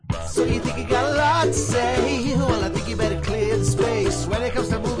So you think you got a lot to say? Well, I think you better clear the space. When it comes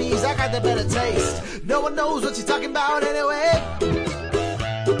to movies, I got the better taste. No one knows what you're talking about anyway.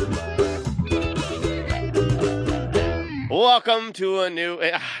 Welcome to a new...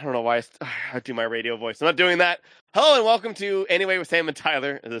 I don't know why I do my radio voice. I'm not doing that. Hello and welcome to Anyway with Sam and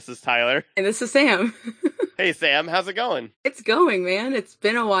Tyler. This is Tyler. And this is Sam. Hey, Sam. How's it going? It's going, man. It's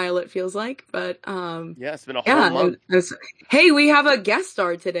been a while, it feels like. But, yeah, it's been a whole month. Hey, we have a guest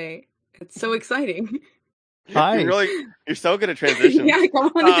star today. It's so exciting. Hi. You're so good at transitions. Yeah, come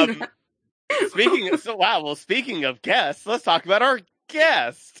on. Speaking of guests, let's talk about our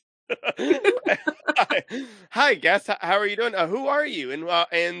guest. Hi, guest. How are you doing? Who are you?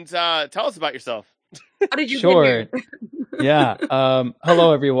 And tell us about yourself. How did you Sure. get here? Yeah.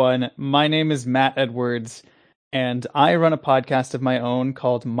 Hello, everyone. My name is Matt Edwards, and I run a podcast of my own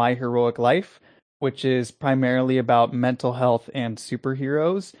called My Heroic Life, which is primarily about mental health and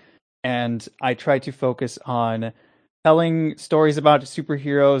superheroes. And I try to focus on telling stories about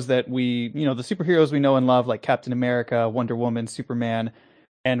superheroes that the superheroes we know and love, like Captain America, Wonder Woman, Superman.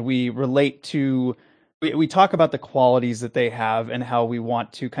 And we relate to, we talk about the qualities that they have and how we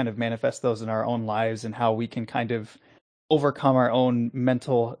want to kind of manifest those in our own lives and how we can kind of overcome our own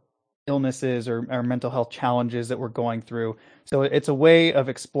mental illnesses or our mental health challenges that we're going through. So it's a way of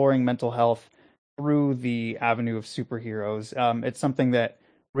exploring mental health through the avenue of superheroes. It's something that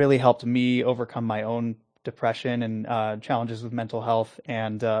really helped me overcome my own depression and challenges with mental health.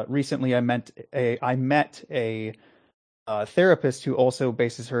 And recently I met a therapist who also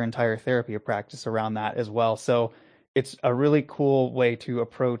bases her entire therapy practice around that as well. So it's a really cool way to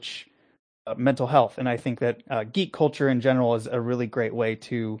approach mental health. And I think that geek culture in general is a really great way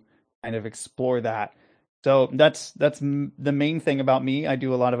to kind of explore that. So that's the main thing about me. I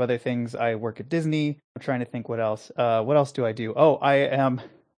do a lot of other things. I work at Disney. I'm trying to think what else. What else do I do? Oh, I am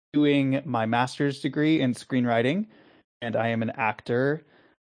doing my master's degree in screenwriting, and I am an actor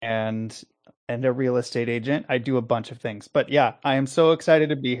and a real estate agent. I do a bunch of things. But yeah, I am so excited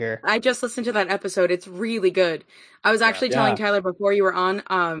to be here. I just listened to that episode. It's really good. I was actually telling Tyler before you were on,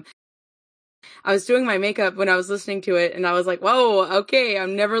 I was doing my makeup when I was listening to it, and I was like, whoa, okay,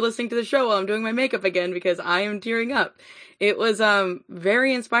 I'm never listening to the show while I'm doing my makeup again because I am tearing up. It was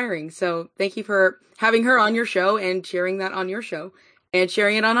very inspiring. So thank you for having her on your show and sharing that on your show and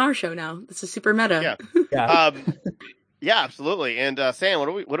sharing it on our show now. This is super meta. Yeah. Yeah, absolutely. And Sam,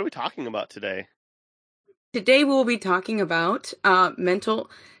 what are we talking about today? Today we'll be talking about mental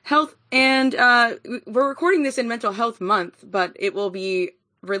health, and we're recording this in Mental Health Month, but it will be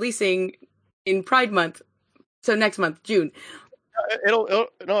releasing in Pride Month, so next month, June. It'll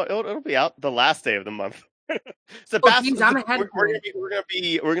be out the last day of the month. I'm ahead.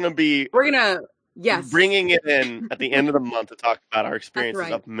 We're gonna Yes. Bringing it in at the end of the month to talk about our experiences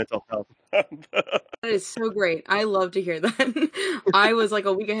of mental health. That is so great. I love to hear that. I was like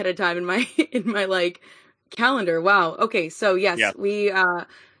a week ahead of time in my like calendar. Wow. Okay. So yes, we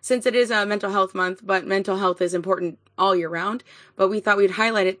since it is a mental health month, but mental health is important all year round, but we thought we'd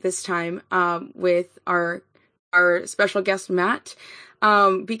highlight it this time with our special guest Matt,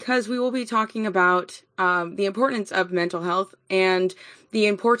 because we will be talking about the importance of mental health and the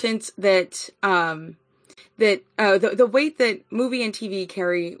importance that the weight that movie and TV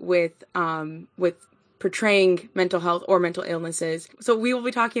carry with portraying mental health or mental illnesses. So we will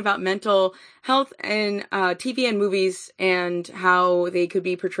be talking about mental health in TV and movies and how they could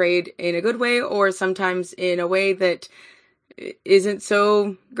be portrayed in a good way or sometimes in a way that isn't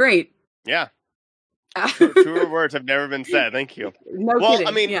so great. Yeah. Truer words have never been said. Thank you. No kidding.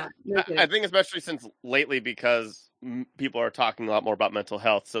 I mean, no I think especially since lately, because people are talking a lot more about mental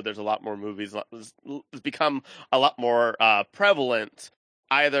health, so there's a lot more movies. It's become a lot more prevalent,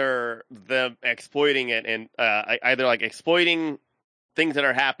 either them exploiting it and either like exploiting things that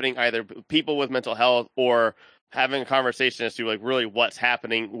are happening, either people with mental health or having a conversation as to like really what's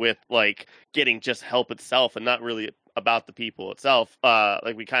happening with like getting just help itself and not really about the people itself.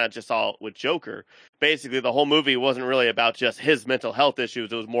 Like we kind of just saw with Joker. Basically, the whole movie wasn't really about just his mental health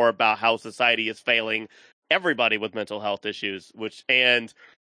issues. It was more about how society is failing everybody with mental health issues. And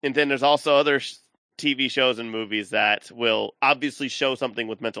then there's also other TV shows and movies that will obviously show something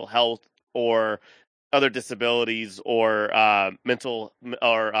with mental health or other disabilities or mental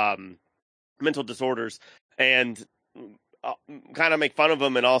disorders, and kind of make fun of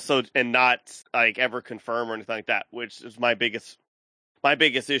them and not like ever confirm or anything like that, which is my biggest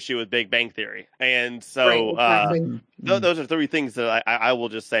issue with Big Bang Theory. And so those are three things that I will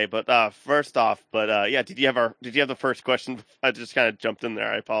just say. But first off, did you have the first question? I just kind of jumped in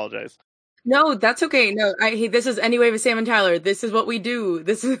there. I apologize. No, that's okay. No, hey, this is Anyway with Sam and Tyler. This is what we do.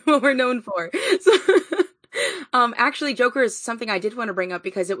 This is what we're known for. So, actually, Joker is something I did want to bring up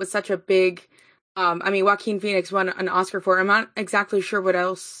because it was such a big. I mean, Joaquin Phoenix won an Oscar for it. I'm not exactly sure what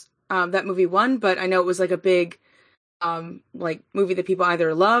else that movie won, but I know it was like a big, like movie that people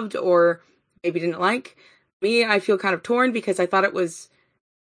either loved or maybe didn't like. Me, I feel kind of torn because I thought it was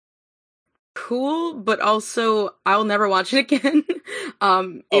cool, but also I'll never watch it again.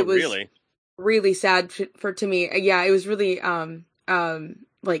 Oh, It was really? really sad for to me. Yeah, it was really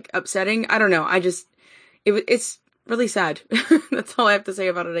like upsetting. I don't know. I just it's really sad. That's all I have to say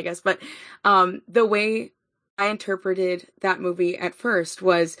about it, I guess. But the way I interpreted that movie at first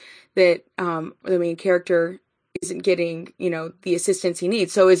was that the main character isn't getting, the assistance he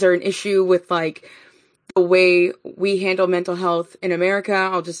needs. So is there an issue with like the way we handle mental health in America?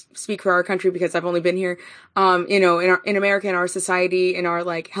 I'll just speak for our country because I've only been here. In America, in our society, in our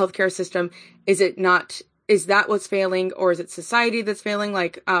like healthcare system, is that what's failing, or is it society that's failing,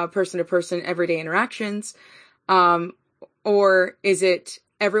 like person to person everyday interactions? Or is it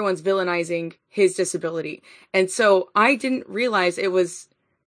everyone's villainizing his disability? And so I didn't realize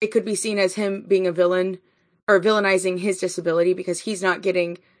it could be seen as him being a villain or villainizing his disability because he's not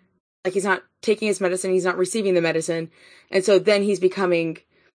taking his medicine, he's not receiving the medicine. And so then he's becoming,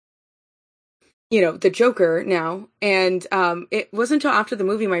 the Joker now. And it wasn't until after the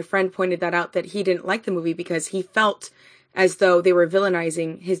movie my friend pointed that out, that he didn't like the movie because he felt as though they were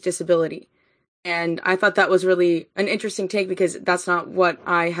villainizing his disability. And I thought that was really an interesting take because that's not what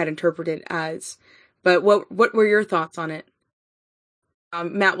I had interpreted as. But what were your thoughts on it?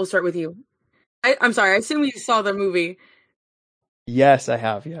 Matt, we'll start with you. I'm sorry, I assume you saw the movie. Yes, I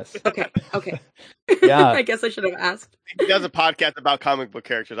have. Yes. Okay. Yeah. I guess I should have asked. He does a podcast about comic book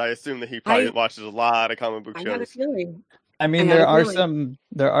characters. I assume that he probably watches a lot of comic book I shows. had a feeling. I mean, there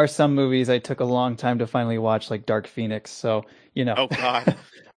are some movies I took a long time to finally watch, like Dark Phoenix. So, Oh God.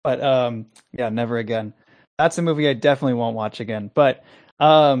 But yeah, never again. That's a movie I definitely won't watch again. But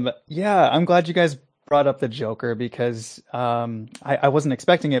yeah, I'm glad you guys brought up the Joker because I wasn't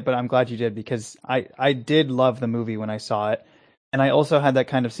expecting it, but I'm glad you did because I did love the movie when I saw it. And I also had that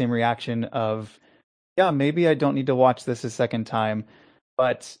kind of same reaction of, yeah, maybe I don't need to watch this a second time.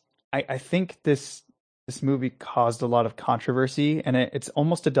 But I think this movie caused a lot of controversy, and it's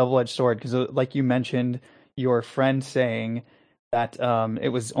almost a double-edged sword because, like you mentioned, your friend saying that it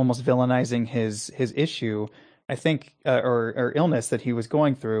was almost villainizing his issue, I think, or illness that he was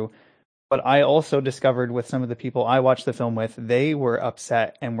going through. But I also discovered with some of the people I watched the film with, they were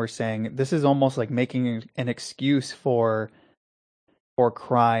upset and were saying this is almost like making an excuse for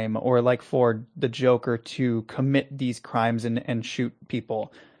crime, or like for the Joker to commit these crimes and shoot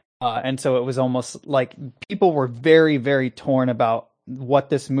people. And so it was almost like people were very, very torn about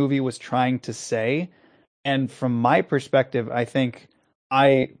what this movie was trying to say. And from my perspective, I think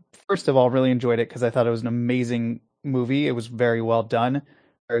I, first of all, really enjoyed it because I thought it was an amazing movie. It was very well done,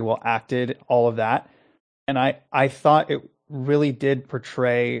 very well acted, all of that. And I thought it really did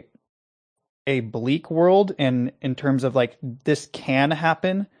portray a bleak world, and in terms of like, this can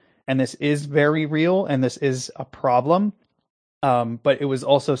happen and this is very real and this is a problem. But it was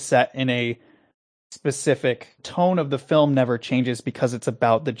also set in a specific tone of the film never changes because it's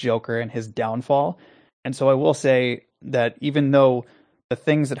about the Joker and his downfall. And so I will say that even though the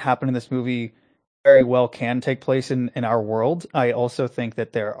things that happen in this movie very well can take place in our world, I also think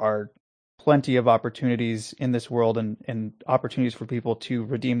that there are plenty of opportunities in this world and opportunities for people to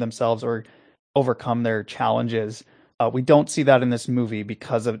redeem themselves or overcome their challenges. We don't see that in this movie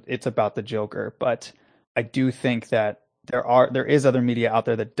because it's about the Joker, but I do think that there is other media out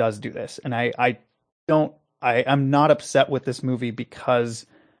there that does do this, and I'm not upset with this movie because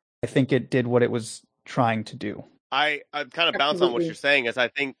I think it did what it was trying to do. I kind of bounce on what you're saying, as I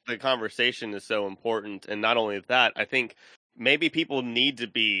think the conversation is so important, and not only that, I think maybe people need to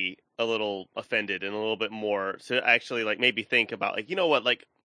be a little offended and a little bit more to actually like maybe think about, like, you know what, like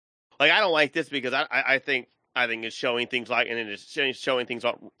I don't like this because I think it's showing things like, and it's showing things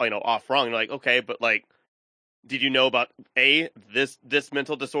off wrong. You're like, okay, but like, did you know about this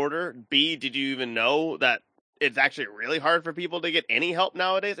mental disorder? B, did you even know that it's actually really hard for people to get any help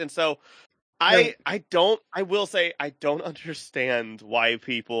nowadays? And so I will say I don't understand why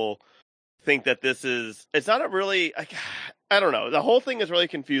people think that it's not a really, I don't know. The whole thing is really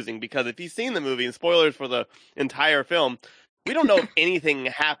confusing because if you've seen the movie, and spoilers for the entire film, we don't know if anything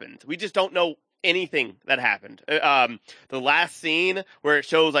happened. We just don't know anything that happened. The last scene where it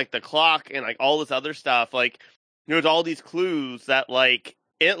shows like the clock and like all this other stuff, like there's all these clues that like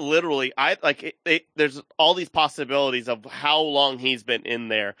it literally, there's all these possibilities of how long he's been in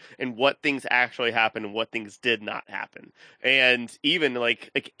there and what things actually happened and what things did not happen. And even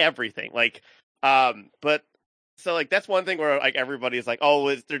like everything, but so like, that's one thing where like everybody's like,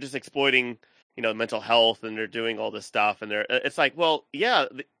 oh, they're just exploiting, mental health, and they're doing all this stuff. And it's like, well, yeah,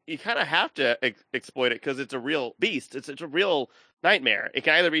 you kind of have to exploit it because it's a real beast. It's a real nightmare. It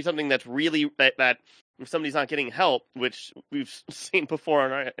can either be something that's really that if somebody's not getting help, which we've seen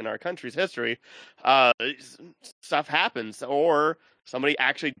before in our country's history, stuff happens, or somebody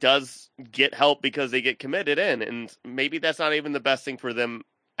actually does get help because they get committed in, and maybe that's not even the best thing for them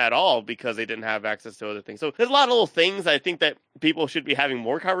at all because they didn't have access to other things. So there's a lot of little things I think that people should be having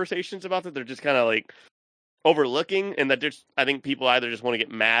more conversations about, that they're just kind of like overlooking, and that I think people either just want to get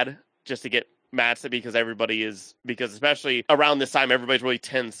mad just to get mad because because especially around this time, everybody's really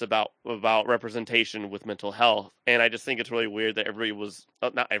tense about representation with mental health. And I just think it's really weird that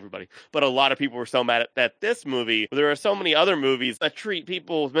not everybody, but a lot of people were so mad at this movie. There are so many other movies that treat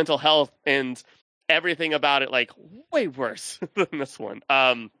people with mental health and everything about it like way worse than this one.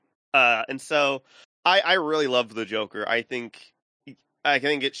 And so I really loved The Joker. I think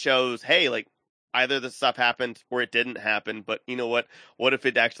it shows, hey, like, either this stuff happened or it didn't happen, but you know what? What if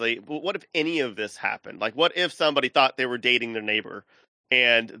any of this happened? Like, what if somebody thought they were dating their neighbor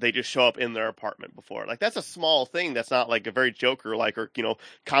and they just show up in their apartment before? Like, that's a small thing. That's not like a very Joker-like or,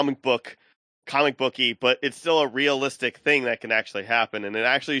 comic booky, but it's still a realistic thing that can actually happen. And it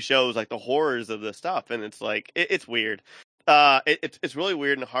actually shows like the horrors of this stuff. And it's like, it's weird. It's really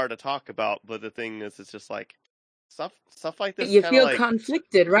weird and hard to talk about. But the thing is, it's just like, stuff like this. You feel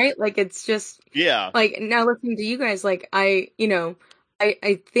conflicted, right? Like, it's just, yeah. Like, now listening to you guys, like, I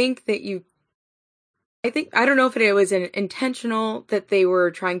think that I don't know if it was intentional that they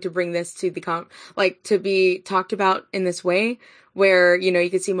were trying to bring this to to be talked about in this way, where, you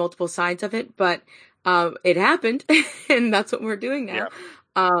could see multiple sides of it, but it happened, and that's what we're doing now.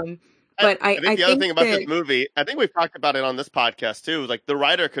 Yeah. But I think the other thing about this movie, I think we've talked about it on this podcast too, like the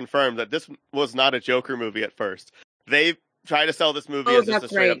writer confirmed that this was not a Joker movie at first. They tried to sell this movie as just a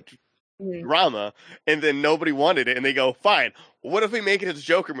straight up drama, and then nobody wanted it, and they go, fine, what if we make it as a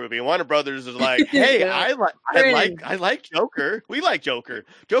Joker movie? And Warner Brothers is like, hey, yeah. I like Joker. We like Joker.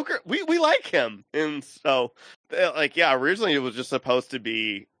 We like him. And so, like, yeah, originally it was just supposed to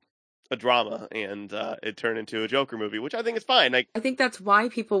be a drama, and it turned into a Joker movie, which I think is fine. Like, I think that's why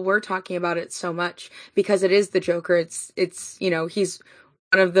people were talking about it so much, because it is the Joker. It's he's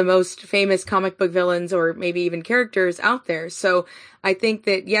one of the most famous comic book villains, or maybe even characters out there. So I think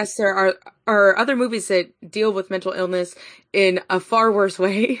that, yes, there are other movies that deal with mental illness in a far worse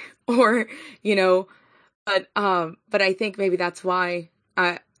way, or but I think maybe that's why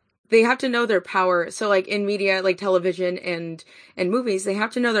they have to know their power. So like in media, like television and movies, they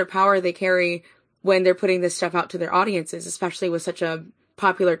have to know their power they carry when they're putting this stuff out to their audiences, especially with such a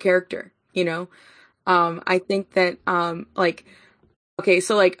popular character, I think that, okay,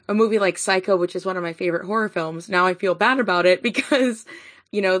 so like a movie like Psycho, which is one of my favorite horror films, now I feel bad about it because,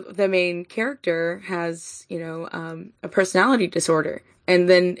 the main character has, a personality disorder. And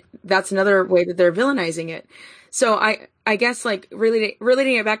then that's another way that they're villainizing it. So I guess, like,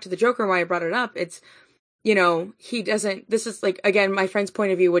 relating it back to the Joker, why I brought it up, it's, he doesn't, this is like, again, my friend's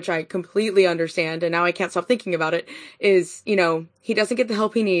point of view, which I completely understand, and now I can't stop thinking about it, is, he doesn't get the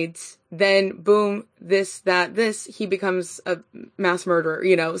help he needs, then boom, this, he becomes a mass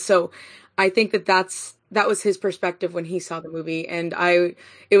murderer, so I think that was his perspective when he saw the movie, and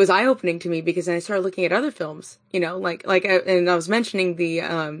it was eye-opening to me, because then I started looking at other films, and I was mentioning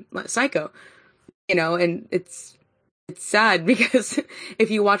the Psycho, and it's sad because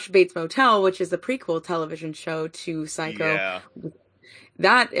if you watch Bates Motel, which is the prequel television show to Psycho,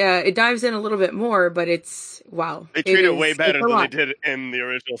 that it dives in a little bit more, but it's wow. They treat it way better than they did in the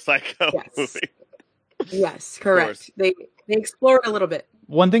original Psycho movie. Yes, correct. They explore it a little bit.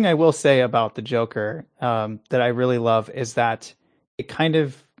 One thing I will say about the Joker that I really love is that it kind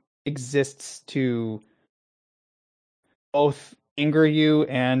of exists to both anger you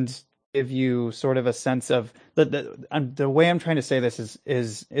and give you sort of a sense of the way I'm trying to say this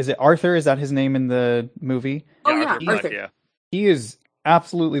is it Arthur? Is that his name in the movie? Oh yeah, Arthur. Yeah. He is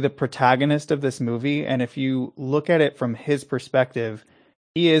absolutely the protagonist of this movie, and if you look at it from his perspective,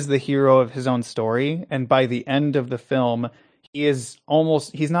 he is the hero of his own story, and by the end of the film, he's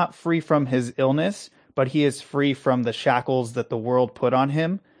not free from his illness, but he is free from the shackles that the world put on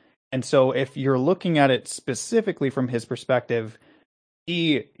him. And so if you're looking at it specifically from his perspective,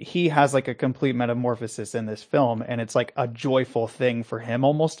 he has like a complete metamorphosis in this film, and it's like a joyful thing for him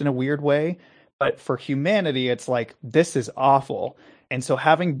almost in a weird way. But for humanity, it's like, this is awful. And so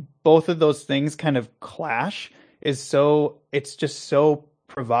having both of those things kind of clash it's just so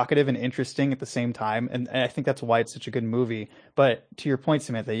provocative and interesting at the same time. And I think that's why it's such a good movie. But to your point,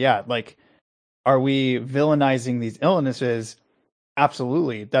 Samantha, yeah, like, are we villainizing these illnesses?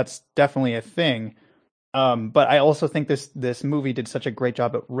 Absolutely. That's definitely a thing. But I also think this movie did such a great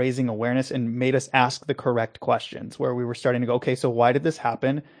job at raising awareness and made us ask the correct questions, where we were starting to go, okay, so why did this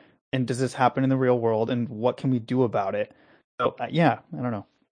happen? And does this happen in the real world? And what can we do about it? So yeah, I don't know.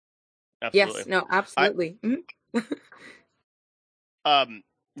 Absolutely. Yes, no, absolutely.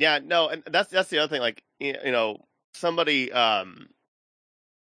 Yeah, no, and that's the other thing. Like, somebody. I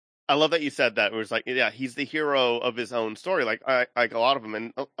love that you said that. It was like, yeah, he's the hero of his own story. Like a lot of them,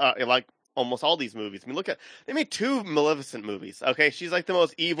 and like almost all these movies. I mean, they made 2 Maleficent movies. Okay, she's like the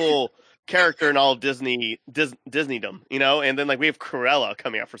most evil character in all of Disneydom, And then like we have Cruella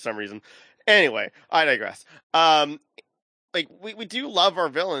coming out for some reason. Anyway, I digress. Like we do love our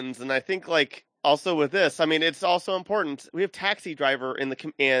villains, and I think like also with this, I mean, it's also important. We have Taxi Driver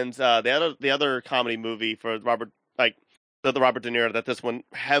the other comedy movie for Robert De Niro that this one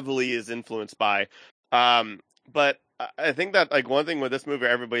heavily is influenced by. But I think that like one thing with this movie,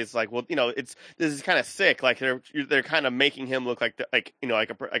 everybody's like, well, this is kind of sick. Like they're kind of making him look like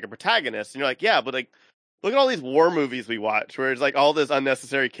a protagonist. And you're like, yeah, but like look at all these war movies we watch where it's like all this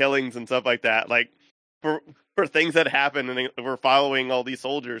unnecessary killings and stuff like that. Like for things that happen, and we're following all these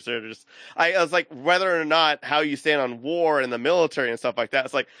soldiers. They're just, I was like, whether or not how you stand on war and the military and stuff like that,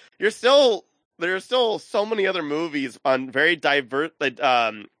 it's like there's still so many other movies on very divisive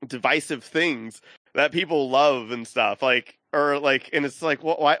things that people love and stuff. Like, or like, and it's like,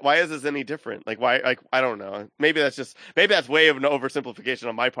 why is this any different? Like, why? Like, I don't know. Maybe that's way of an oversimplification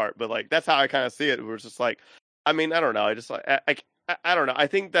on my part, but like that's how I kind of see it. It was just like, I mean, I don't know. I just like, I don't know. I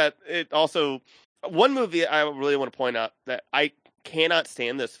think that it also. One movie I really want to point out that I cannot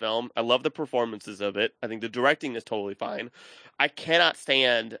stand this film. I love the performances of it. I think the directing is totally fine. I cannot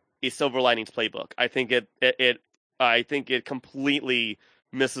stand A Silver Linings Playbook. I think it completely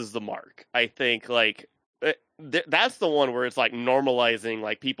misses the mark. I think like that's the one where it's like normalizing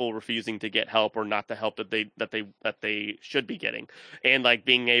like people refusing to get help or not the help that they should be getting, and like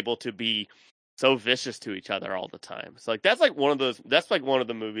being able to be so vicious to each other all the time. So like that's like one of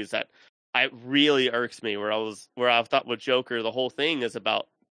the movies that it really irks me, where I thought with Joker, the whole thing is about,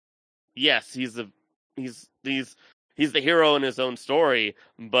 yes, he's the hero in his own story,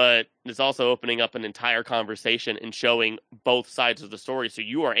 but it's also opening up an entire conversation and showing both sides of the story. So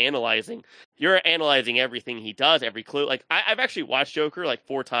you're analyzing everything he does, every clue. Like I've actually watched Joker like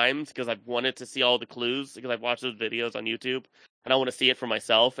 4 times because I've wanted to see all the clues, because I've watched those videos on YouTube and I want to see it for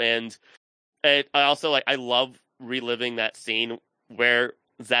myself. And I also I love reliving that scene where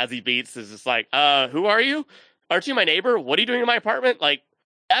Zazie Beetz is just like, who are you? Aren't you my neighbor? What are you doing in my apartment? Like,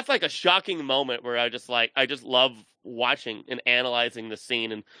 that's like a shocking moment where I just love watching and analyzing the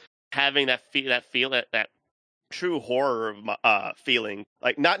scene and having that true horror of feeling.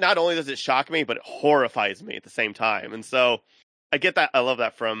 Like, not only does it shock me, but it horrifies me at the same time. And so I get that. I love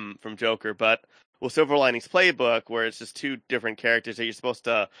that from Joker. But with Silver Linings Playbook, where it's just 2 different characters that you're supposed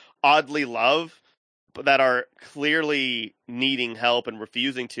to oddly love, but that are clearly needing help and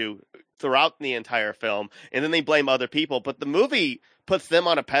refusing to throughout the entire film, and then they blame other people. But the movie puts them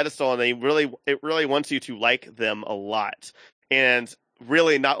on a pedestal, and it really wants you to like them a lot, and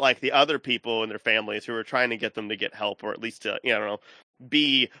really not like the other people and their families who are trying to get them to get help, or at least to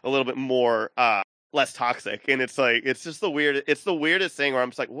be a little bit more less toxic. And it's like it's the weirdest thing where I'm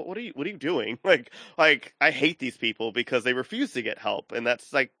just like, what are you doing? Like I hate these people because they refuse to get help, and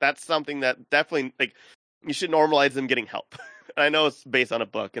that's something that definitely like you should normalize them getting help. I know it's based on a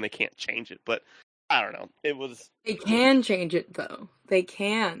book and they can't change it, but I don't know. They can change it though. They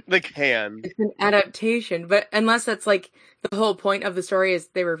can. It's an adaptation, but unless that's like the whole point of the story is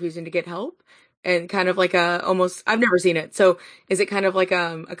they refusing to get help. And kind of like I've never seen it. So is it kind of like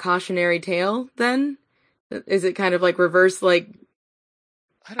a cautionary tale then? Is it kind of like reverse, like,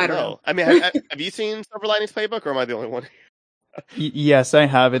 I don't know. I mean, have you seen Silver Linings Playbook, or am I the only one? Yes, I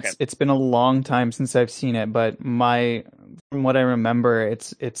have. It's been a long time since I've seen it, but from what I remember,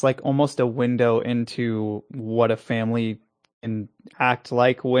 it's like almost a window into what a family can act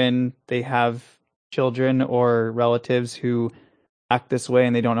like when they have children or relatives who act this way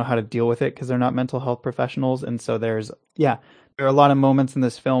and they don't know how to deal with it because they're not mental health professionals. And so there are a lot of moments in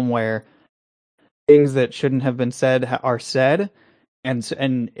this film where things that shouldn't have been said are said,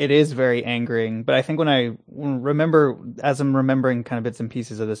 and it is very angering. But I think when I remember, as I'm remembering kind of bits and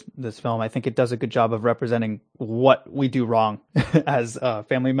pieces of this film, I think it does a good job of representing what we do wrong as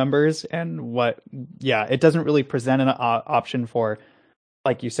family members, and it doesn't really present an option for,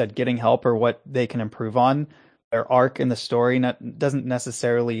 like you said, getting help or what they can improve on. Their arc in the story doesn't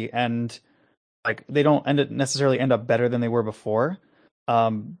necessarily end, like they don't necessarily end up better than they were before.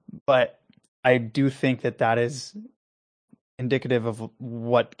 But I do think that is indicative of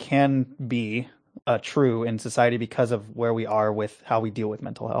what can be true in society because of where we are with how we deal with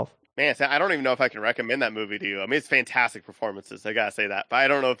mental health. Man, I don't even know if I can recommend that movie to you. I mean, it's fantastic performances. I gotta say that, but I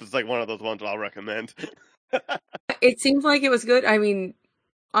don't know if it's like one of those ones that I'll recommend. It seems like it was good. I mean,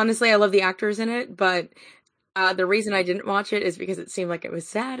 honestly, I love the actors in it, but the reason I didn't watch it is because it seemed like it was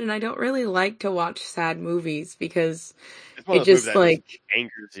sad, and I don't really like to watch sad movies because it just like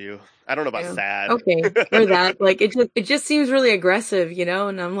angers you. I don't know about sad. Okay, or that. Like it just seems really aggressive, you know.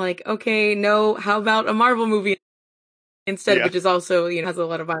 And I'm like, okay, no. How about a Marvel movie instead, which is also has a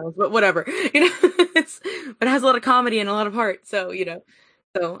lot of violence, but whatever, but it has a lot of comedy and a lot of heart. So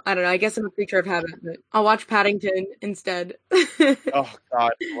So I don't know. I guess I'm a creature of habit, but I'll watch Paddington instead. Oh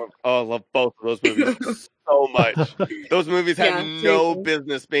God! I love both of those movies so much. Those movies have no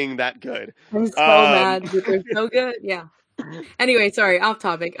business being that good. I'm so mad that they're so good. Yeah. Anyway, sorry, off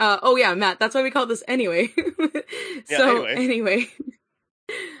topic. Matt, that's why we call this anyway. Anyway.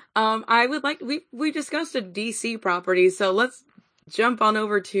 I would like we discussed a DC property, so let's jump on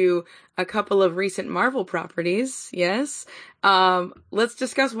over to a couple of recent Marvel properties. Yes. Let's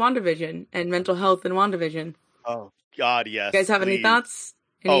discuss WandaVision and mental health in WandaVision. Oh God, yes. You guys have any thoughts?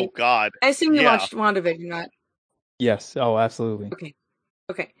 Oh God. I assume you watched WandaVision, Matt. Yes. Oh, absolutely.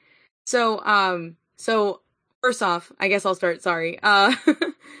 Okay. So first off, I guess I'll start. Sorry.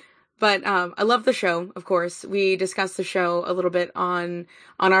 But I love the show, of course. We discussed the show a little bit on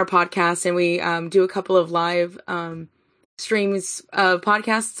our podcast, and we do a couple of live streams of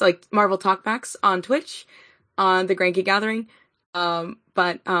podcasts like Marvel Talkbacks on Twitch on the Grand Geek Gathering.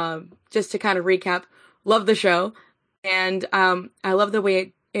 But just to kind of recap, love the show, and I love the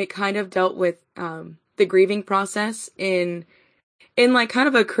way it kind of dealt with the grieving process in like kind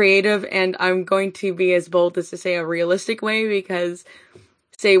of a creative, and I'm going to be as bold as to say a realistic way, because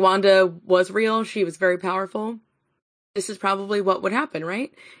say Wanda was real, she was very powerful. This is probably what would happen,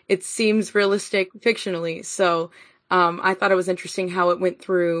 right? It seems realistic fictionally. So I thought it was interesting how it went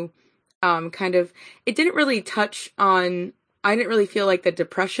through it didn't really touch on, I didn't really feel like the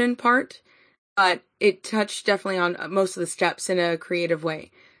depression part, but it touched definitely on most of the steps in a creative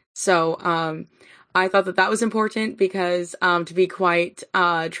way. So I thought that was important because to be quite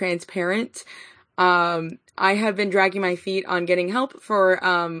transparent, I have been dragging my feet on getting help for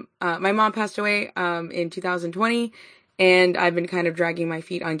my mom passed away in 2020, and I've been kind of dragging my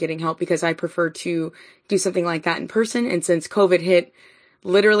feet on getting help because I prefer to do something like that in person. And since COVID hit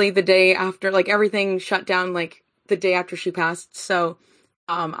literally the day after, like everything shut down like the day after she passed, so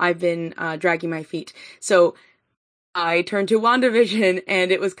I've been dragging my feet. So I turned to WandaVision,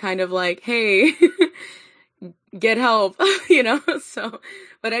 and it was kind of like, hey, get help, so,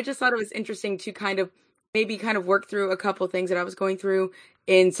 but I just thought it was interesting to kind of work through a couple of things that I was going through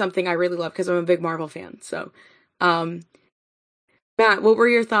in something I really love, because I'm a big Marvel fan. So, Matt, what were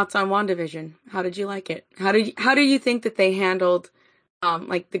your thoughts on WandaVision? How did you like it? How do you think that they handled,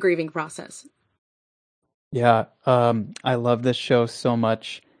 like the grieving process? Yeah. I love this show so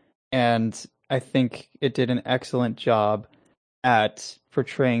much, and I think it did an excellent job at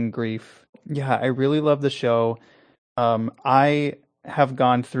portraying grief. Yeah, I really love the show. I have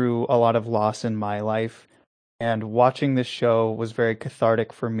gone through a lot of loss in my life, and watching this show was very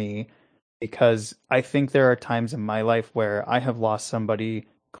cathartic for me, because I think there are times in my life where I have lost somebody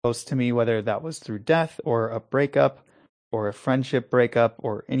close to me, whether that was through death or a breakup or a friendship breakup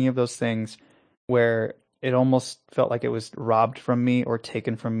or any of those things, where it almost felt like it was robbed from me or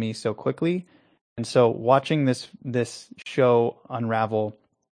taken from me so quickly. And so watching this show unravel,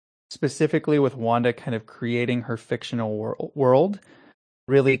 specifically with Wanda kind of creating her fictional world,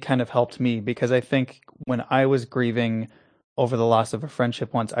 really kind of helped me, because I think when I was grieving over the loss of a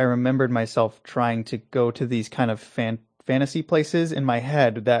friendship once, I remembered myself trying to go to these kind of fantasy places in my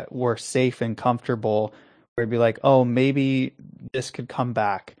head that were safe and comfortable, where it'd be like, oh, maybe this could come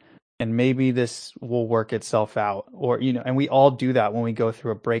back, and maybe this will work itself out. Or, and we all do that when we go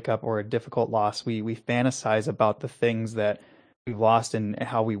through a breakup or a difficult loss. We fantasize about the things that we've lost and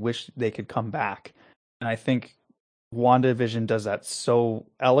how we wish they could come back. And I think WandaVision does that so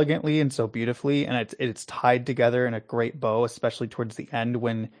elegantly and so beautifully, and it's tied together in a great bow, especially towards the end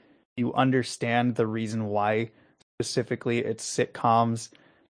when you understand the reason why specifically its sitcoms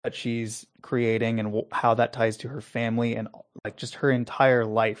that she's creating and how that ties to her family and like just her entire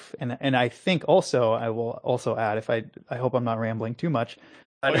life. And I think also I will also add, if I hope I'm not rambling too much.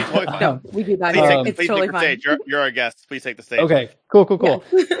 But, totally fine. No, we do that. Please totally take the fine. stage. You're our guest. Please take the stage. Okay, cool.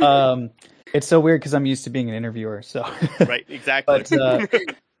 Yeah. It's so weird because I'm used to being an interviewer, so Right, exactly.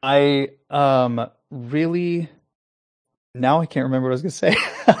 But I really now I can't remember what I was gonna say.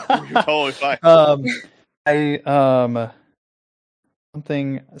 You're totally fine. I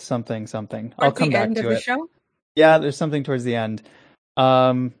something. I'll come back to it. Show? Yeah, there's something towards the end.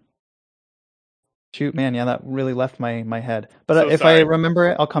 Shoot, man, yeah, that really left my head. But So if sorry. I remember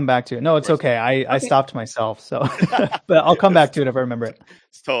it, I'll come back to it. No, it's okay. I stopped myself, so but I'll come back to it if I remember it.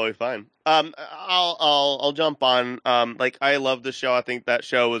 It's totally fine. I'll jump on. Like I love the show. I think that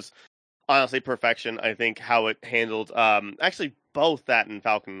show was honestly perfection. I think how it handled actually both that and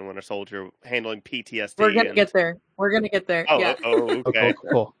Falcon and the Winter Soldier handling PTSD. We're gonna get there. Oh, yeah. Okay.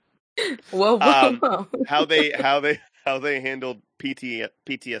 Cool. Whoa. How they handled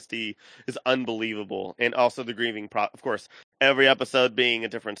PTSD is unbelievable, and also the grieving of course, every episode being a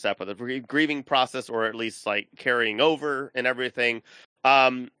different step of the grieving process, or at least like carrying over and everything.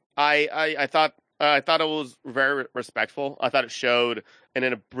 I thought it was very respectful. I thought it showed, and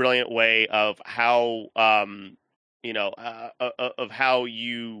in a brilliant way, of how of how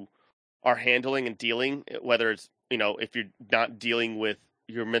you are handling and dealing, whether it's if you're not dealing with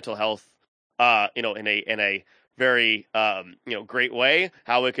your mental health, in a very great way,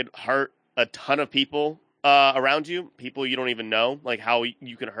 how it could hurt a ton of people around you, people you don't even know, like how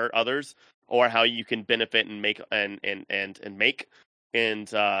you can hurt others, or how you can benefit and make and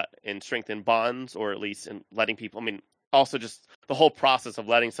strengthen bonds, or at least in letting people. I mean, also just the whole process of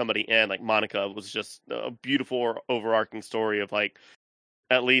letting somebody in, like Monica, was just a beautiful overarching story of like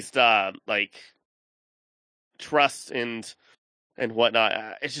at least like trust and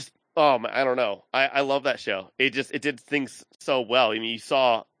whatnot. It's just I don't know. I love that show. It did things so well. I mean, you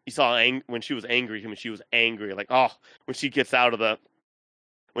saw when she was angry. I mean, she was angry. Like when she gets out of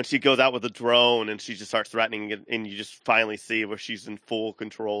when she goes out with the drone and she just starts threatening it, and you just finally see where she's in full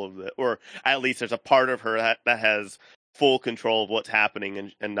control of it, or at least there's a part of her that has full control of what's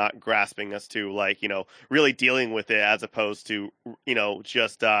happening, and not grasping us to like really dealing with it, as opposed to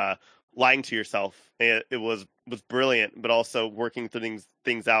just lying to yourself. It was brilliant, but also working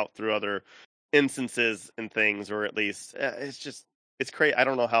things out through other instances and things, or at least it's great. I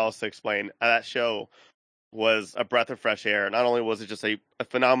don't know how else to explain. That show was a breath of fresh air. Not only was it just a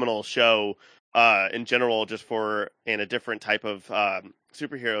phenomenal show in general, just in a different type of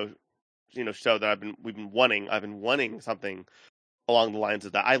superhero show that we've been wanting. I've been wanting something along the lines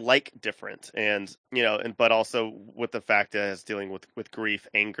of that. I like different, and but also with the fact that it's dealing with grief,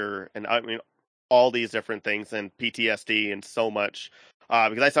 anger, and I mean all these different things, and PTSD, and so much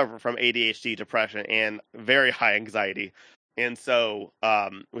because I suffer from ADHD, depression, and very high anxiety. And so,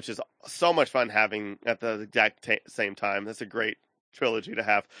 which is so much fun having at the exact same time. That's a great trilogy to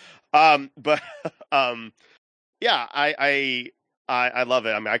have. But yeah, I love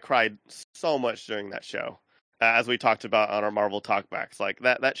it. I mean, I cried so much during that show, as we talked about on our Marvel Talkbacks. Like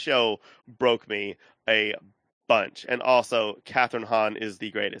that show broke me a bunch. And also, Catherine Hahn is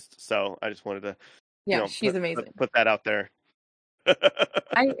the greatest. So I just wanted to, she's amazing. Put that out there.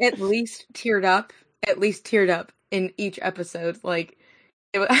 I at least teared up in each episode. Like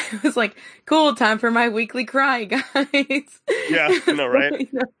it was like, cool, time for my weekly cry, guys. Yeah, no, right?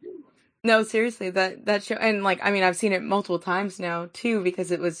 No, seriously, that show, and like, I mean, I've seen it multiple times now too, because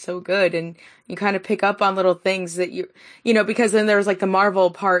it was so good, and you kind of pick up on little things that because then there's like the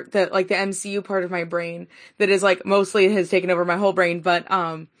Marvel part, that like the MCU part of my brain that is like mostly has taken over my whole brain, but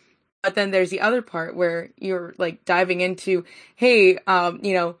then there's the other part where you're like diving into, hey,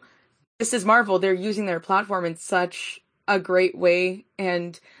 this is Marvel. They're using their platform in such a great way,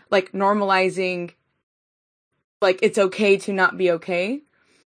 and like normalizing, like it's okay to not be okay,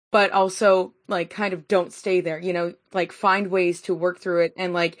 but also like kind of don't stay there, like find ways to work through it,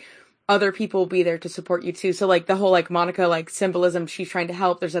 and like other people will be there to support you too. So like the whole like Monica like symbolism, she's trying to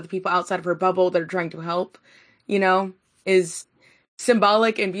help. There's other people outside of her bubble that are trying to help, is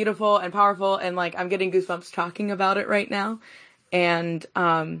symbolic and beautiful and powerful. And like I'm getting goosebumps talking about it right now. And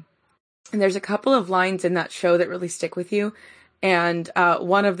there's a couple of lines in that show that really stick with you. And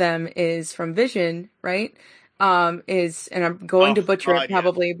one of them is from Vision, right? And I'm going to butcher it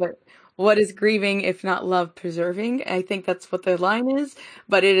probably, but what is grieving if not love preserving? I think that's what the line is,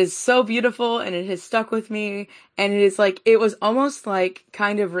 but it is so beautiful, and it has stuck with me. And it is like, it was almost like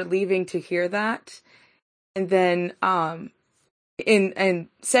kind of relieving to hear that. And then, and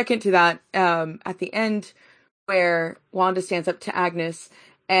second to that, at the end, where Wanda stands up to Agnes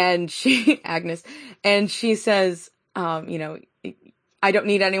and she says, you know, I don't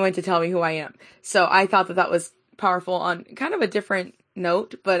need anyone to tell me who I am. So I thought that was powerful on kind of a different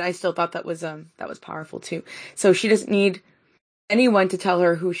note, but I still thought that was powerful too. So she doesn't need anyone to tell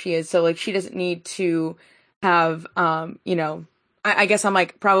her who she is. So like she doesn't need to have you know, I guess I'm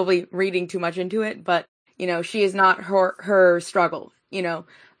like probably reading too much into it, but you know, she is not her struggle, you know.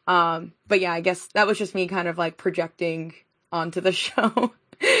 But yeah, I guess that was just me kind of like projecting onto the show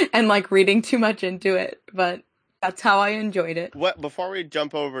and like reading too much into it, but that's how I enjoyed it. Before we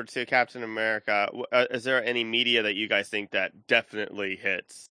jump over to Captain America, is there any media that you guys think that definitely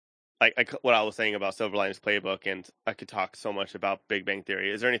hits? Like what I was saying about Silver Linings Playbook, and I could talk so much about Big Bang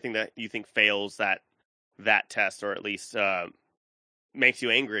Theory. Is there anything that you think fails that test, or at least makes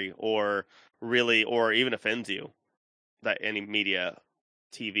you angry, or really, or even offends you? That any media,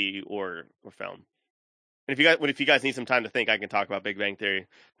 TV or film. And if you guys need some time to think, I can talk about Big Bang Theory.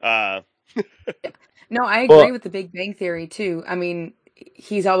 No, I agree with the Big Bang Theory too. I mean,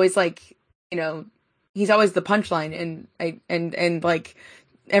 he's always like, you know, he's always the punchline, and like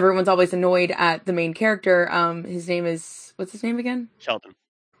everyone's always annoyed at the main character. His name is, what's his name again?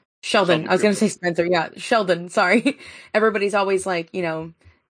 Sheldon. I was gonna say Spencer. Yeah, Sheldon. Sorry. Everybody's always like, you know,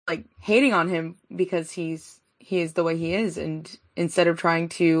 like hating on him because he is the way he is, and instead of trying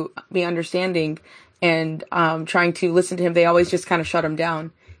to be understanding and trying to listen to him, they always just kind of shut him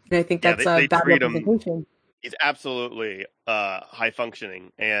down. And I think that's a bad representation. He's absolutely high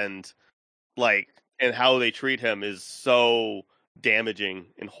functioning, and like, and how they treat him is so damaging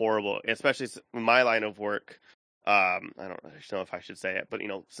and horrible, especially in my line of work. I don't know if I should say it, but you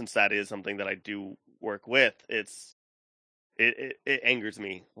know, since that is something that I do work with, it angers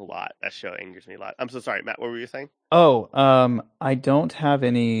me a lot. That show angers me a lot. I'm so sorry, Matt. What were you saying? Oh, I don't have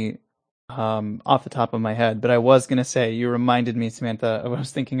any off the top of my head, but I was gonna say, you reminded me, Samantha, of what I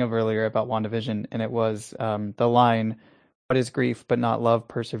was thinking of earlier about WandaVision, and it was the line, "What is grief but not love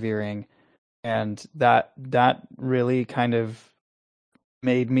persevering?" And that really kind of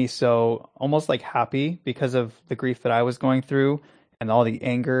made me so almost like happy because of the grief that I was going through and all the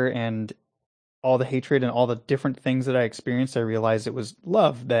anger and all the hatred and all the different things that I experienced. I realized it was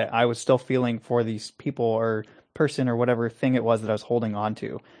love that I was still feeling for these people or person or whatever thing it was that I was holding on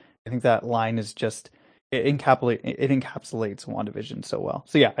to. I think that line is just, it encapsulates WandaVision so well.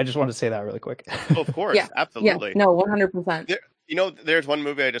 So yeah, I just wanted to say that really quick. Of course, yeah, absolutely. Yeah, no, 100%. You know, there's one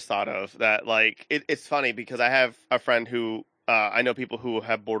movie I just thought of that, like, it's funny because I have a friend who, I know people who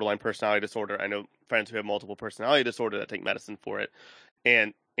have borderline personality disorder. I know friends who have multiple personality disorder that take medicine for it.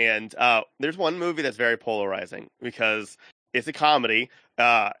 And there's one movie that's very polarizing because it's a comedy,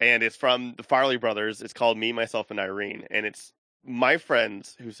 and it's from the Farley brothers. It's called Me, Myself, and Irene. And it's my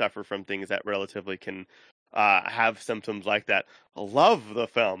friends who suffer from things that relatively can have symptoms like that love the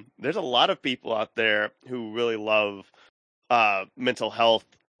film. There's a lot of people out there who really love mental health,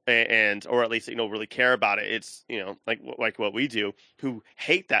 and or at least, you know, really care about it. It's, you know, like what we do, who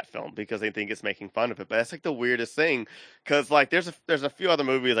hate that film because they think it's making fun of it. But that's like the weirdest thing, because like there's a few other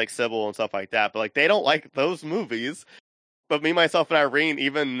movies like Sybil and stuff like that, but like they don't like those movies. But Me, Myself, and Irene,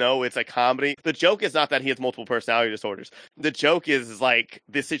 even though it's a comedy, the joke is not that he has multiple personality disorders. The joke is like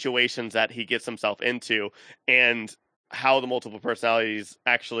the situations that he gets himself into and how the multiple personalities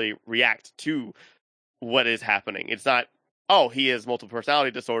actually react to what is happening. It's not, oh, he has multiple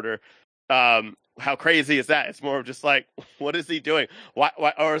personality disorder. How crazy is that? It's more of just like, what is he doing? Why?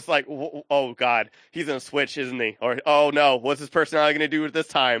 Or it's like, oh God, he's gonna switch, isn't he? Or, oh no, what's his personality gonna do this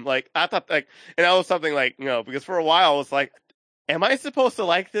time? Like, I thought, like, and that was something like, you know, because for a while I was like, am I supposed to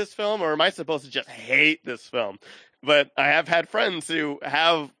like this film, or am I supposed to just hate this film? But I have had friends who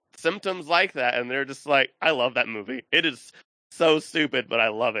have symptoms like that, and they're just like, I love that movie. It is so stupid, but I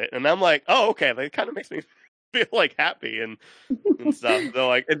love it. And I'm like, oh, okay, that kind of makes me feel like happy and stuff. So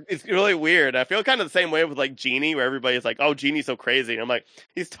like, it's really weird. I feel kind of the same way with like Genie, where everybody's like, oh, Genie's so crazy. And I'm like,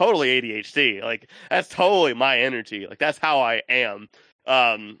 he's totally ADHD. Like, that's totally my energy. Like, that's how I am.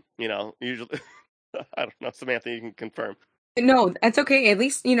 You know, usually, I don't know, Samantha, you can confirm. No, that's okay. At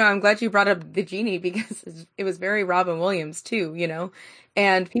least, you know, I'm glad you brought up the Genie because it was very Robin Williams too, you know,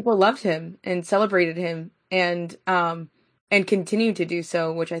 and people loved him and celebrated him and continue to do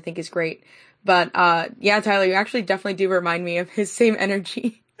so, which I think is great. But yeah, Tyler, you actually definitely do remind me of his same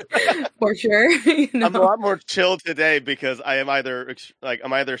energy for sure. You know? I'm a lot more chill today because I am either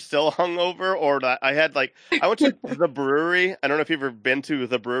still hungover or I went to the brewery. I don't know if you've ever been to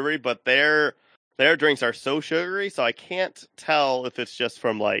the brewery, but their their drinks are so sugary, so I can't tell if it's just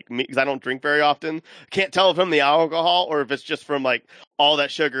from like me, because I don't drink very often. Can't tell from the alcohol or if it's just from like all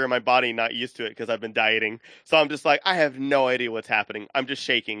that sugar in my body, not used to it because I've been dieting. So I'm just like, I have no idea what's happening. I'm just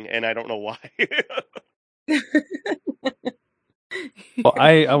shaking and I don't know why. Well,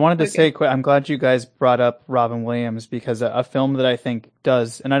 I wanted to say, I'm glad you guys brought up Robin Williams, because a film that I think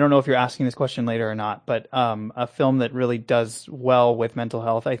does, and I don't know if you're asking this question later or not, but a film that really does well with mental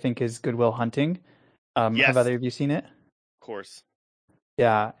health, I think, is Good Will Hunting. Yes. Have either of you seen it? Of course.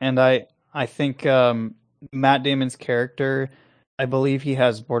 Yeah, and I think Matt Damon's character, I believe he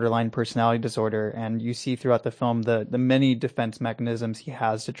has borderline personality disorder, and you see throughout the film the many defense mechanisms he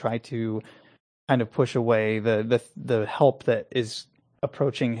has to try to kind of push away the help that is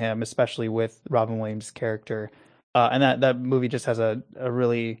approaching him, especially with Robin Williams' character. And that movie just has a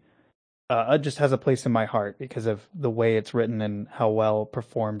really just has a place in my heart because of the way it's written and how well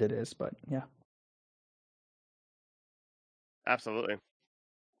performed it is. But yeah. Absolutely.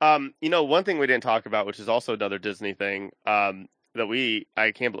 One thing we didn't talk about, which is also another Disney thing, that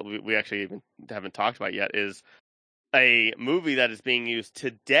I can't believe we actually even haven't talked about yet, is a movie that is being used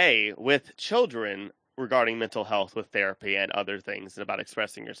today with children regarding mental health with therapy and other things and about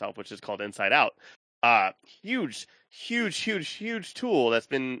expressing yourself, which is called Inside Out. Huge tool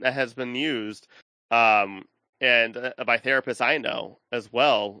that has been used, and by therapists I know as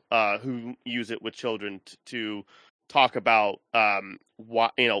well, who use it with children to talk about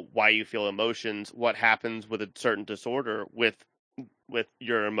why you feel emotions, what happens with a certain disorder with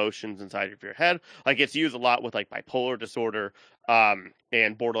your emotions inside of your head. Like, it's used a lot with like bipolar disorder,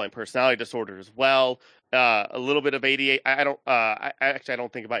 and borderline personality disorder as well. A little bit of ADHD. I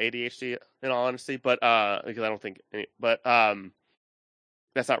don't think about ADHD in all honesty, but because I don't think,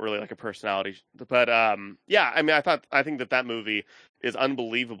 that's not really like a personality. But yeah, I mean, I think that movie is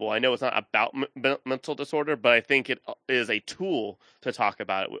unbelievable. I know it's not about mental disorder, but I think it is a tool to talk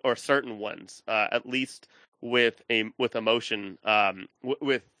about it, or certain ones, at least with emotion,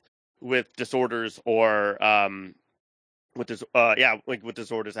 with disorders, or with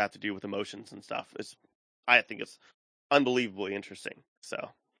disorders that have to do with emotions and stuff. I think it's unbelievably interesting. So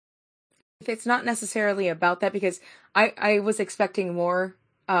if it's not necessarily about that, because I was expecting more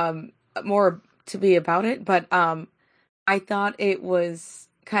to be about it, but I thought it was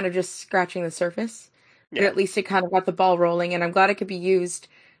kind of just scratching the surface. Yeah. But at least it kind of got the ball rolling, and I'm glad it could be used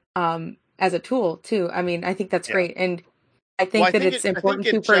as a tool too. I mean, I think that's great, and I think it's important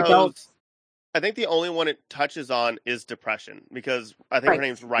too for adults. I think the only one it touches on is depression, because I think her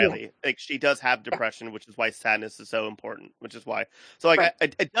name's Riley. Yeah. Like, she does have depression, which is why sadness is so important, which is why. So like,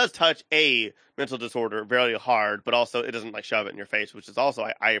 it does touch a mental disorder very hard, but also it doesn't like shove it in your face, which is also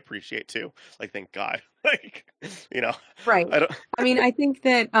I appreciate too. Like, thank God. Like, Right. I mean, I think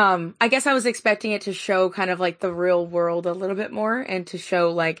that I guess I was expecting it to show kind of like the real world a little bit more, and to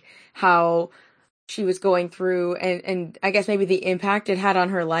show like how she was going through, and I guess maybe the impact it had on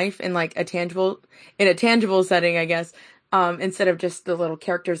her life in like a tangible setting, I guess, instead of just the little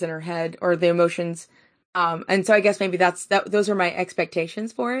characters in her head or the emotions. And so I guess maybe those are my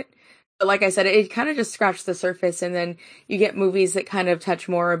expectations for it. But like I said, it kind of just scratched the surface, and then you get movies that kind of touch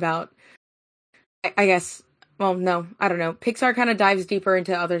more about, I guess, well, no, I don't know. Pixar kind of dives deeper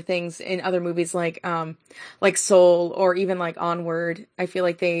into other things in other movies, like Soul, or even like Onward. I feel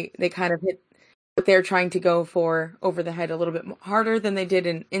like they kind of hit what they're trying to go for over the head a little bit harder than they did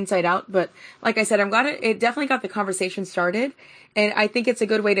in Inside Out. But like I said, I'm glad it definitely got the conversation started. And I think it's a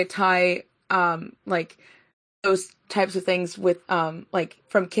good way to tie, like those types of things with, like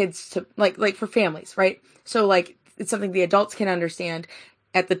from kids to like for families, right? So like, it's something the adults can understand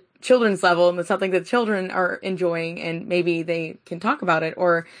at the children's level, and it's something that children are enjoying, and maybe they can talk about it,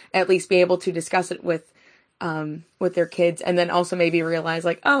 or at least be able to discuss it with their kids. And then also maybe realize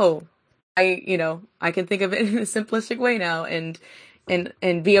like, oh, I can think of it in a simplistic way now, and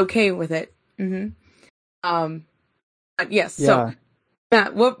be okay with it. Mm-hmm. Yes. Yeah. So,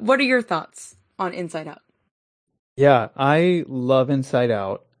 Matt, what are your thoughts on Inside Out? Yeah, I love Inside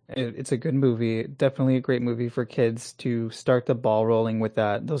Out. It's a good movie. Definitely a great movie for kids to start the ball rolling with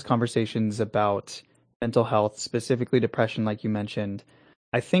those conversations about mental health, specifically depression, like you mentioned.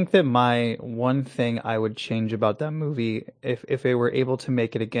 I think that my one thing I would change about that movie, if they were able to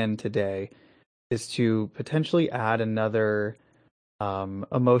make it again today, is to potentially add another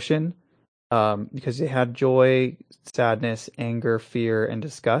emotion, because they had joy, sadness, anger, fear, and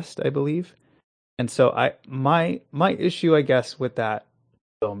disgust, I believe. And so my issue, I guess, with that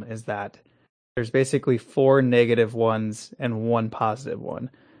film is that there's basically 4 negative ones and 1 positive one.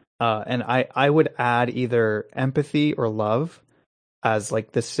 And I would add either empathy or love as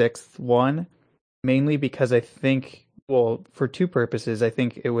like the 6th one, mainly because I think, well, for two purposes. I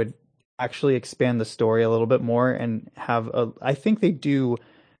think it would actually expand the story a little bit more and I think they do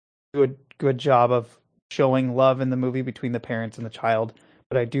a good job of showing love in the movie between the parents and the child.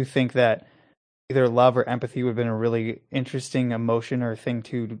 But I do think that either love or empathy would have been a really interesting emotion or thing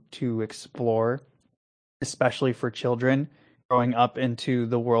to explore, especially for children growing up into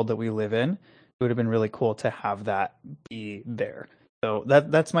the world that we live in. It would have been really cool to have that be there. So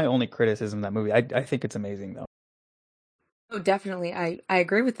that's my only criticism of that movie. I think it's amazing though. Oh, definitely. I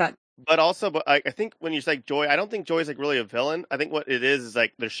agree with that. But also, I think when you say joy, I don't think joy is like really a villain. I think what it is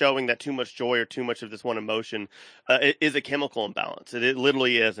like they're showing that too much joy or too much of this one emotion it is a chemical imbalance. It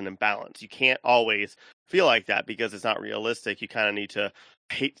literally is an imbalance. You can't always feel like that because it's not realistic. You kind of need to,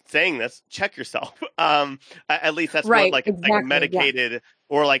 I hate saying this, check yourself. At least that's Right, what exactly, like a medicated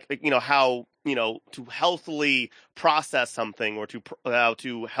or like how to healthily process something or to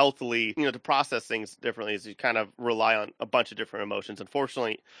healthily to process things differently is you kind of rely on a bunch of different emotions.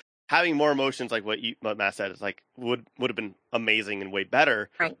 Unfortunately, having more emotions like what Matt said is like would have been amazing and way better.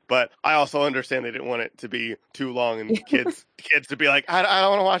 Right. But I also understand they didn't want it to be too long and kids to be like, I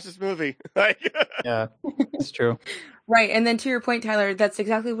don't want to watch this movie. Yeah, it's true. Right. And then to your point, Tyler, that's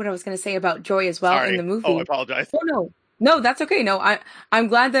exactly what I was going to say about joy as well. Sorry. In the movie. Oh, I apologize. Oh, no, that's okay. No, I'm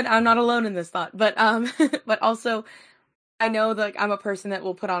glad that I'm not alone in this thought, but but also I know that like, I'm a person that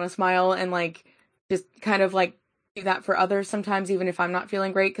will put on a smile and like just kind of like do that for others sometimes, even if I'm not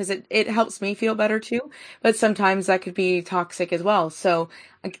feeling great, because it helps me feel better too. But sometimes that could be toxic as well. So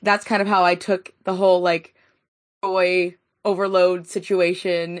like, that's kind of how I took the whole like joy overload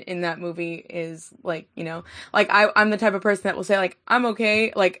situation in that movie is like, like I'm the type of person that will say like, I'm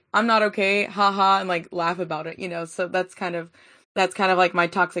okay, like I'm not okay, haha, and like laugh about it, so that's kind of like my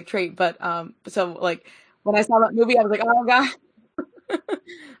toxic trait. But so like when I saw that movie, I was like, oh god,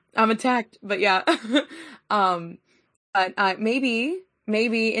 I'm attacked. But yeah. But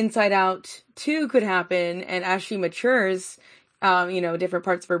maybe Inside Out 2 could happen, and as she matures, different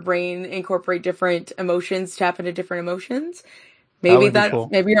parts of her brain incorporate different emotions, tap into different emotions. Maybe cool.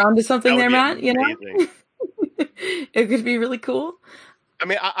 Maybe you're onto something there, Matt. Amazing. It could be really cool. I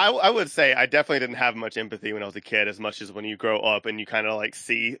mean, I would say I definitely didn't have much empathy when I was a kid as much as when you grow up and you kind of like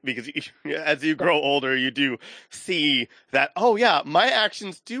see, because as you grow older, you do see that, oh yeah, my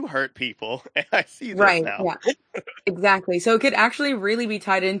actions do hurt people. And I see this now. Yeah, exactly. So it could actually really be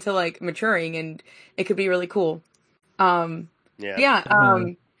tied into like maturing, and it could be really cool. You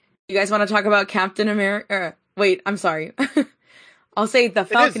guys want to talk about Captain America? Wait, I'm sorry. I'll say the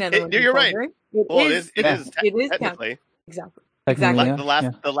Falcon and the Winter Soldier. You're right. It is technically. Exactly.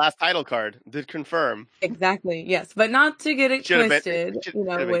 The last title card did confirm. Exactly. Yes, but not to get it twisted. Should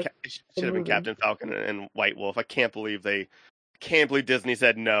have been Captain Falcon and White Wolf. I can't believe Disney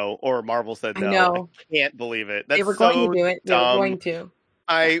said no or Marvel said no. No. I can't believe it. They were going to do it. They were going to.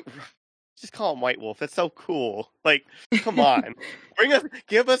 I just call him White Wolf. That's so cool. Like, come on,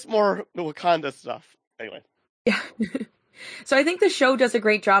 give us more Wakanda stuff. Anyway. Yeah. So I think the show does a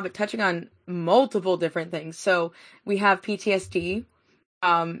great job at touching on multiple different things. So we have PTSD,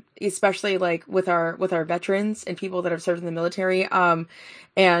 especially like with our veterans and people that have served in the military,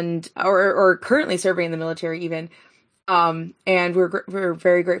 and or currently serving in the military even, and we're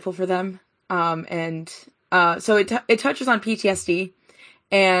very grateful for them. So it touches on PTSD,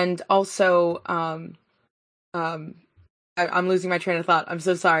 and also I'm losing my train of thought. I'm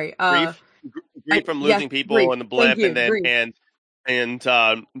so sorry. Grief from losing people in the blip, and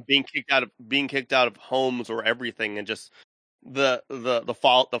being kicked out of homes or everything, and just the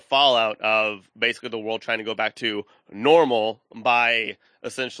fallout of basically the world trying to go back to normal by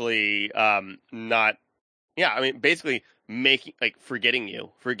essentially basically making like forgetting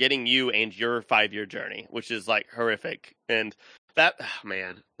you and your 5-year journey, which is like horrific. And that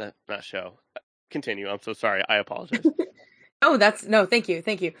show. Continue. I'm so sorry. I apologize. Oh, thank you.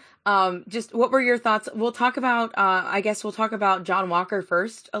 Just what were your thoughts? We'll talk about, I guess we'll talk about John Walker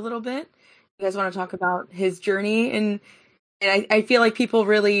first a little bit. You guys want to talk about his journey? And I feel like people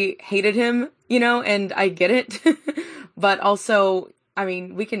really hated him, and I get it. But also, I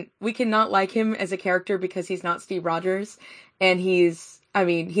mean, we can not like him as a character because he's not Steve Rogers. And he's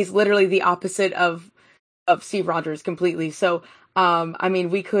literally the opposite of Steve Rogers completely. So,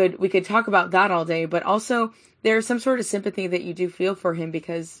 we could talk about that all day, but also there's some sort of sympathy that you do feel for him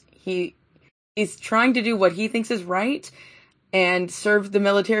because he's trying to do what he thinks is right and serve the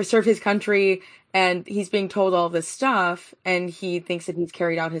military, serve his country, and he's being told all this stuff, and he thinks that he's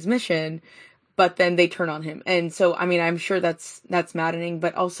carried out his mission, but then they turn on him. And so, I'm sure that's maddening,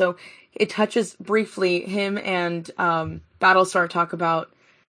 but also it touches briefly him and Battlestar talk about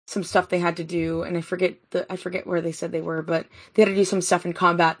some stuff they had to do, and I forget where they said they were, but they had to do some stuff in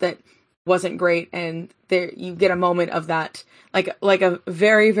combat that wasn't great, and there you get a moment of that, like a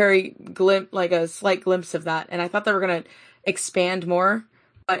very very like a slight glimpse of that, and I thought they were gonna expand more,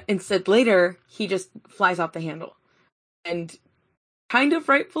 but instead later he just flies off the handle, and kind of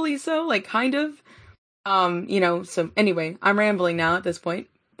rightfully so, like kind of, So anyway, I'm rambling now at this point.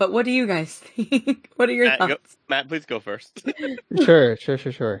 But what do you guys think? What are your thoughts? Matt, please go first. Sure.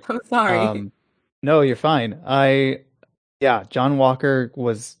 I'm sorry. No, you're fine. John Walker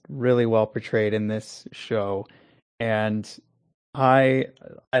was really well portrayed in this show, and I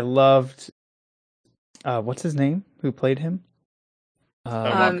loved what's his name? Who played him?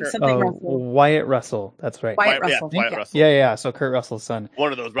 Russell. Wyatt Russell. That's right. Wyatt Russell. Wyatt Russell. Yeah. So Kurt Russell's son.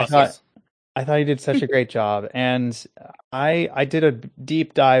 One of those Russells. I thought he did such a great job, and I did a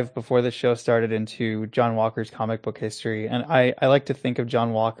deep dive before the show started into John Walker's comic book history, and I like to think of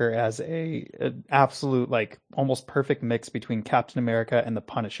John Walker as an absolute, like, almost perfect mix between Captain America and the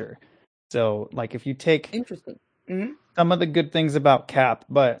Punisher. So, like, if you take interesting some of the good things about Cap,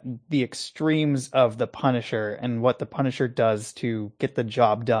 but the extremes of the Punisher and what the Punisher does to get the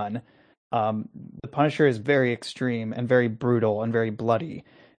job done, the Punisher is very extreme and very brutal and very bloody.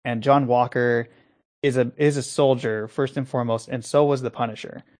 And John Walker is a soldier first and foremost, and so was the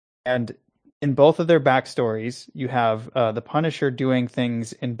Punisher. And in both of their backstories, you have the Punisher doing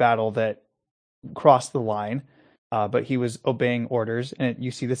things in battle that crossed the line, but he was obeying orders, and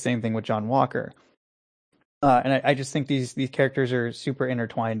you see the same thing with John Walker. And I just think these characters are super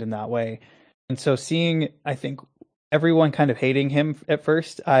intertwined in that way. And so seeing, I think, everyone kind of hating him at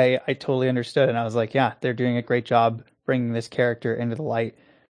first, I totally understood, and I was like, yeah, they're doing a great job bringing this character into the light.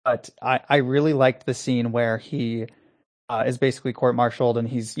 But I really liked the scene where he is basically court-martialed, and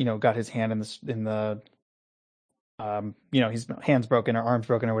he's got his hand in the his hand's broken or arm's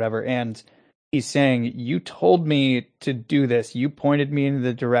broken or whatever, and he's saying, "You told me to do this. You pointed me in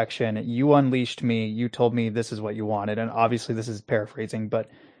the direction. You unleashed me. You told me this is what you wanted." And obviously, this is paraphrasing, but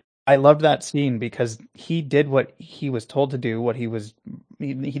I loved that scene because he did what he was told to do. What he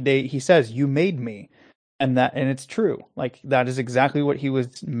says, "You made me." And it's true. Like, that is exactly what he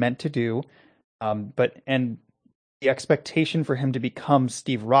was meant to do. But the expectation for him to become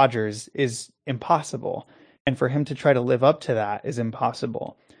Steve Rogers is impossible. And for him to try to live up to that is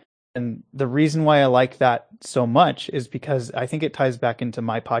impossible. And the reason why I like that so much is because I think it ties back into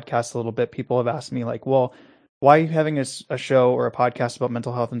my podcast a little bit. People have asked me, like, well, why are you having a show or a podcast about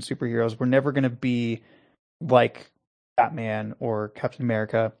mental health and superheroes? We're never going to be like Batman or Captain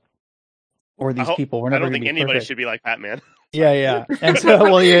America. Or these people. I don't think anybody should be like Batman. Yeah. And so,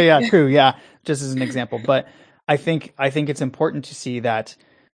 well, true. Yeah. Just as an example. But I think it's important to see that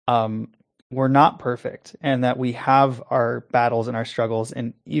we're not perfect, and that we have our battles and our struggles.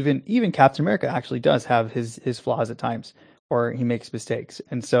 And even Captain America actually does have his flaws at times, or he makes mistakes.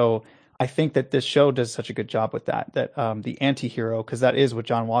 And so I think that this show does such a good job with that the anti-hero, because that is what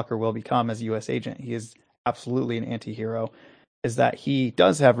John Walker will become as U.S. agent. He is absolutely an anti-hero. Is that he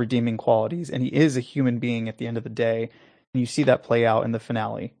does have redeeming qualities, and he is a human being at the end of the day, and you see that play out in the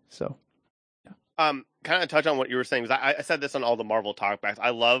finale. So, yeah. Kind of touch on what you were saying, because I said this on all the Marvel talkbacks. I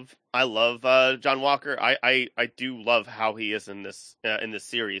love John Walker. I do love how he is in this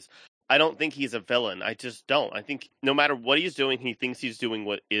series. I don't think he's a villain. I just don't. I think no matter what he's doing, he thinks he's doing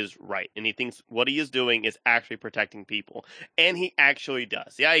what is right, and he thinks what he is doing is actually protecting people, and he actually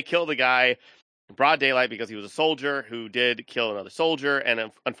does. Yeah, he killed a guy broad daylight because he was a soldier who did kill another soldier, and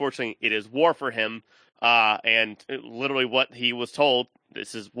unfortunately it is war for him, and literally what he was told,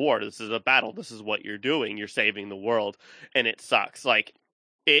 this is war, this is a battle, this is what you're doing, you're saving the world, and it sucks. Like,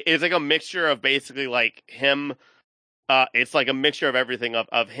 it's like a mixture of basically like him, it's like a mixture of everything,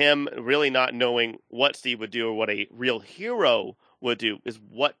 of him really not knowing what Steve would do or what a real hero would do is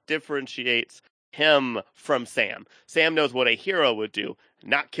what differentiates him from Sam. Sam knows what a hero would do.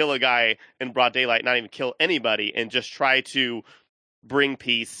 Not kill a guy in broad daylight, not even kill anybody, and just try to bring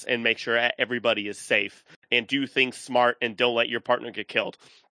peace and make sure everybody is safe and do things smart and don't let your partner get killed.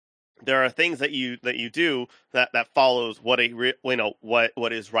 There are things that you do that follows what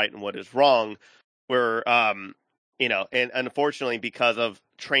what is right and what is wrong. Where and unfortunately because of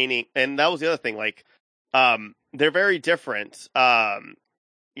training, and that was the other thing. Like, they're very different.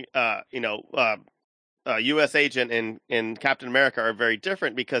 U.S. Agent and Captain America are very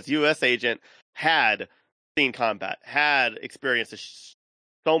different because U.S. Agent had seen combat, had experienced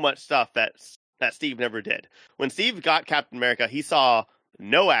so much stuff that Steve never did. When Steve got Captain America, he saw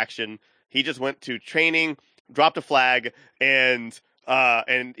no action. He just went to training, dropped a flag, and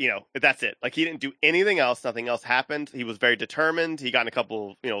And that's it. Like, he didn't do anything else. Nothing else happened. He was very determined. He got in a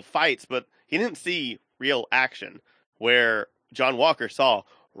couple, fights, but he didn't see real action. Where John Walker saw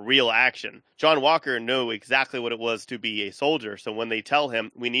real action. John Walker knew exactly what it was to be a soldier. So when they tell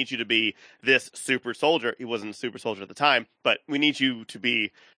him, we need you to be this super soldier, he wasn't a super soldier at the time, but we need you to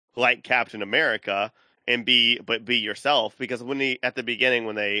be like Captain America and be yourself. Because at the beginning,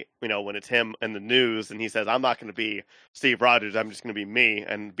 when it's him in the news and he says, I'm not going to be Steve Rogers, I'm just going to be me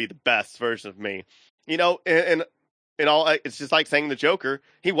and be the best version of me, and all, it's just like saying the Joker.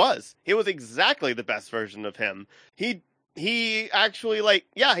 He was exactly the best version of him. He actually,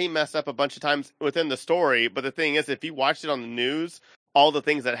 he messed up a bunch of times within the story, but the thing is, if you watched it on the news, all the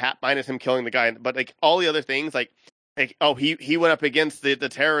things that happened, minus him killing the guy, but all the other things, he went up against the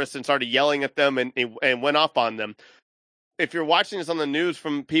terrorists and started yelling at them and went off on them. If you're watching this on the news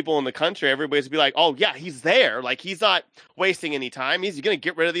from people in the country, everybody's be like, oh yeah, he's there. Like, he's not wasting any time. He's going to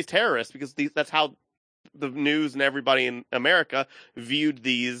get rid of these terrorists, because that's how the news and everybody in America viewed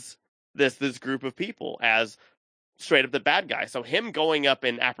this group of people as straight up the bad guy. So him going up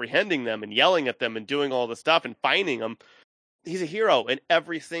and apprehending them and yelling at them and doing all the stuff and finding them, he's a hero in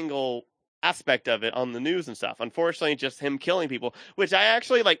every single aspect of it on the news and stuff. Unfortunately, just him killing people, which I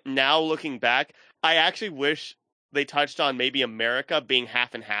actually, now looking back, I actually wish they touched on maybe America being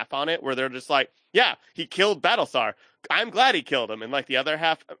half and half on it, where they're just like, yeah, he killed Battlestar. I'm glad he killed him. And the other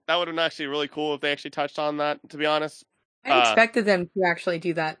half, that would have been actually really cool if they actually touched on that, to be honest. I expected them to actually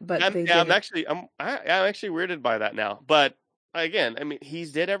do that, but they didn't. I'm actually weirded by that now. But again, I mean,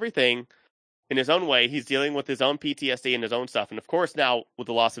 he's did everything in his own way. He's dealing with his own PTSD and his own stuff, and of course now with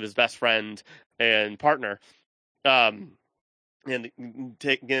the loss of his best friend and partner, and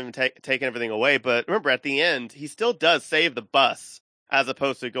taking everything away. But remember, at the end, he still does save the bus, as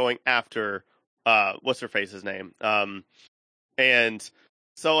opposed to going after what's her face's name. And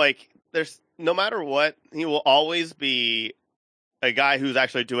so there's, no matter what, he will always be a guy who's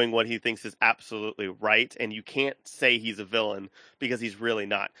actually doing what he thinks is absolutely right, and you can't say he's a villain, because he's really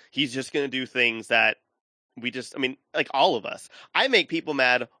not. He's just going to do things that all of us. I make people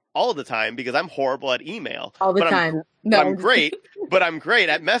mad all the time because I'm horrible at email. All the time. No. I'm great, but I'm great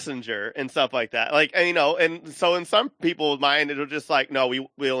at Messenger and stuff like that. And so in some people's mind, it'll just no,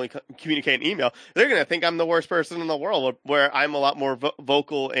 we only communicate in email. They're going to think I'm the worst person in the world, where I'm a lot more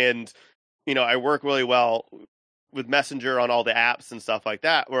vocal, and, I work really well with Messenger on all the apps and stuff like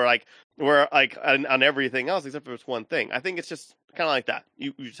that, where on everything else except for this one thing. I think it's just kind of like that.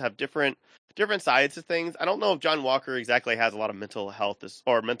 You just have different sides to things. I don't know if John Walker exactly has a lot of mental health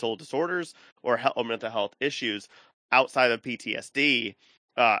or mental disorders or mental health issues outside of PTSD,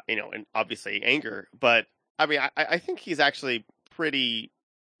 and obviously anger. But I mean, I think he's actually pretty,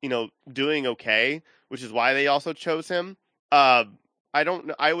 doing okay, which is why they also chose him.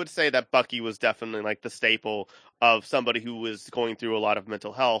 I would say that Bucky was definitely the staple of somebody who was going through a lot of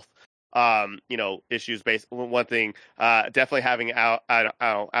mental health, issues. Based one thing, definitely having out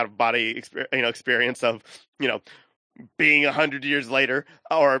of body experience of, being 100 years later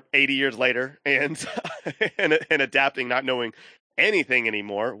or 80 years later, and and adapting, not knowing anything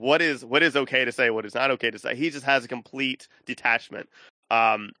anymore. What is okay to say? What is not okay to say? He just has a complete detachment. He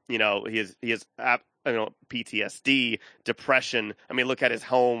has PTSD, depression. I mean, look at his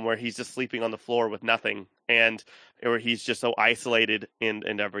home, where he's just sleeping on the floor with nothing, and where he's just so isolated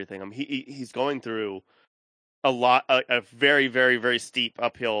and everything. I mean, he's going through a very, very, very steep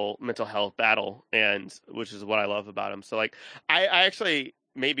uphill mental health battle, and which is what I love about him. So I actually,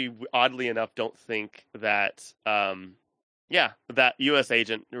 maybe oddly enough, don't think that that U.S.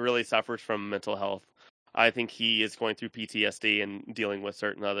 agent really suffers from mental health. I think he is going through PTSD and dealing with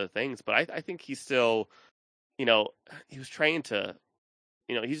certain other things, but I think he's still, he was trained to,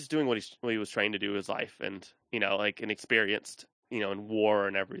 he's just doing what he was trained to do in his life, and and experienced, in war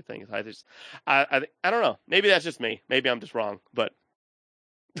and everything. So I don't know. Maybe that's just me. Maybe I'm just wrong, but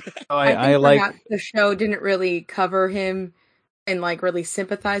I like the show didn't really cover him and really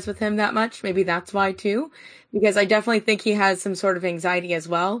sympathize with him that much. Maybe that's why too, because I definitely think he has some sort of anxiety as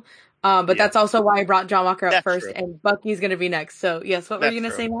well. But that's also why I brought John Walker up first, true. And Bucky's going to be next. So, yes, what were you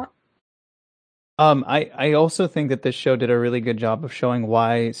going to say, Matt? I also think that this show did a really good job of showing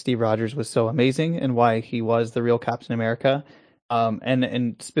why Steve Rogers was so amazing and why he was the real Captain America.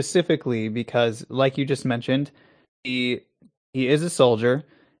 And specifically because, like you just mentioned, he is a soldier,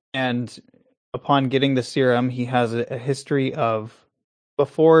 and upon getting the serum, he has a history of,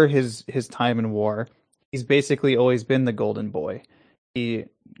 before his time in war, he's basically always been the golden boy. He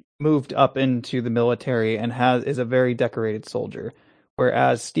moved up into the military and is a very decorated soldier,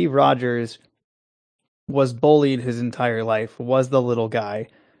 whereas Steve Rogers was bullied his entire life, was the little guy,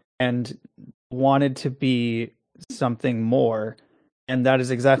 and wanted to be something more. And that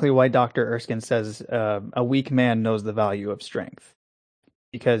is exactly why Dr. Erskine says a weak man knows the value of strength,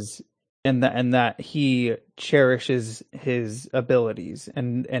 because and that he cherishes his abilities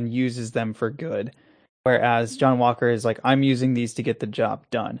and uses them for good, whereas John Walker is like, I'm using these to get the job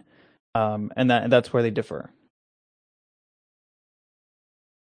done, and that's where they differ.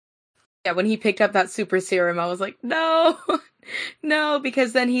 Yeah, when he picked up that super serum, I was like, no, no,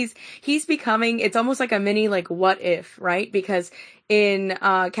 because then he's becoming, it's almost like a mini, like, what if, right? Because in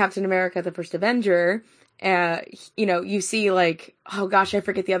Captain America, the First Avenger, you see, like, oh gosh, I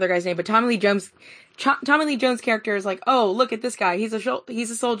forget the other guy's name, but Tommy Lee Jones' character is like, oh, look at this guy, he's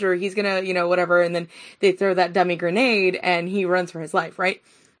a soldier, he's gonna, whatever, and then they throw that dummy grenade, and he runs for his life, right?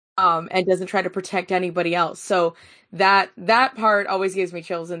 And doesn't try to protect anybody else. So that part always gives me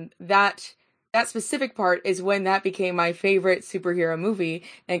chills, and that specific part is when that became my favorite superhero movie,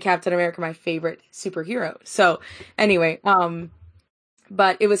 and Captain America my favorite superhero. So anyway,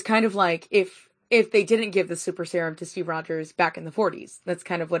 but it was kind of like if they didn't give the super serum to Steve Rogers back in the 40s, that's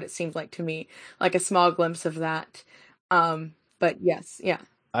kind of what it seemed like to me, like a small glimpse of that. But yes, yeah.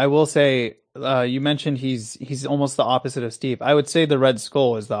 I will say, you mentioned he's almost the opposite of Steve. I would say the Red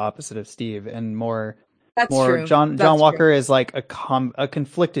Skull is the opposite of Steve, and more. That's true. John Walker is like a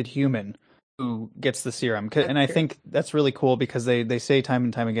conflicted human who gets the serum, and I think that's really cool because they say time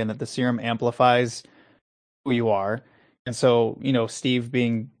and time again that the serum amplifies who you are, and so Steve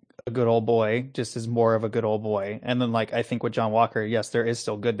being a good old boy just is more of a good old boy, and then like I think with John Walker, yes, there is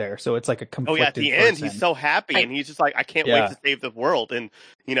still good there, so it's like a conflicted. At the end, he's so happy, and he's just like, I can't wait to save the world and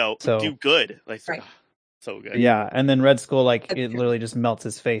do good, like so good. Yeah, and then Red Skull, like it literally just melts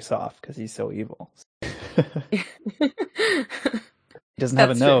his face off because he's so evil. He doesn't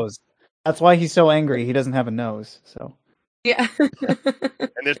have a nose. That's why he's so angry. He doesn't have a nose. So yeah,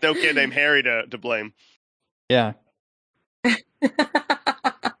 and there's no kid named Harry to blame. Yeah.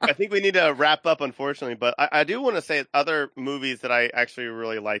 I think we need to wrap up, unfortunately, but I do want to say other movies that I actually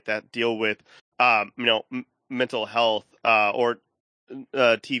really like that deal with, mental health, or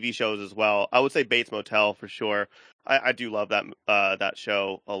TV shows as well. I would say Bates Motel for sure. I do love that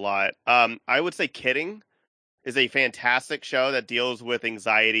show a lot. I would say Kidding is a fantastic show that deals with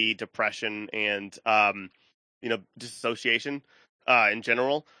anxiety, depression, and dissociation in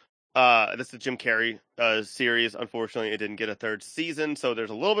general. This is the Jim Carrey series. Unfortunately, it didn't get a third season, so there's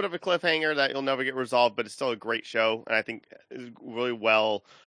a little bit of a cliffhanger that you'll never get resolved, but it's still a great show, and I think is really well,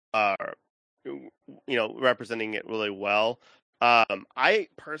 representing it really well. I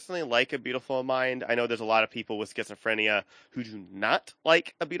personally like A Beautiful Mind. I know there's a lot of people with schizophrenia who do not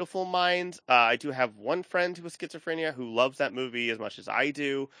like A Beautiful Mind. I do have one friend who has schizophrenia who loves that movie as much as I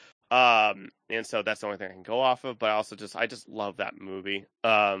do. And so that's the only thing I can go off of, but I just love that movie.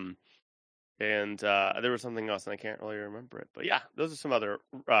 And there was something else and I can't really remember it, but yeah, those are some other,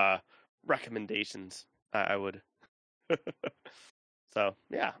 recommendations I would. So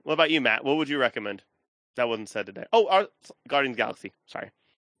yeah. What about you, Matt? What would you recommend? That wasn't said today. Oh, Guardians of the Galaxy. Sorry.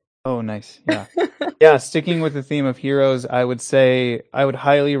 Oh, nice. Yeah. Yeah. Sticking with the theme of heroes, I would say I would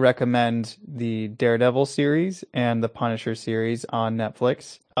highly recommend the Daredevil series and the Punisher series on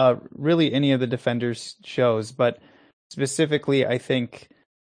Netflix. Really any of the Defenders shows, but specifically, I think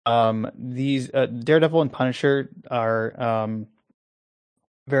these Daredevil and Punisher are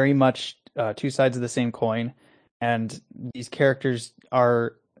very much two sides of the same coin, and these characters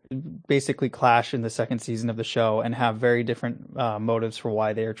are basically clash in the second season of the show and have very different motives for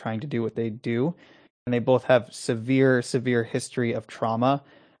why they are trying to do what they do, and they both have severe history of trauma.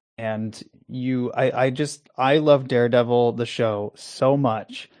 And I love Daredevil the show so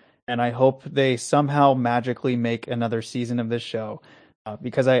much, and I hope they somehow magically make another season of this show,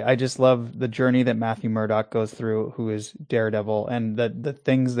 because I just love the journey that Matthew Murdock goes through, who is Daredevil, and the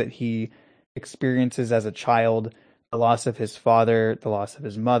things that he experiences as a child. The loss of his father, the loss of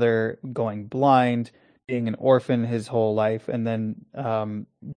his mother, going blind, being an orphan his whole life, and then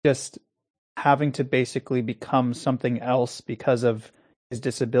just having to basically become something else because of his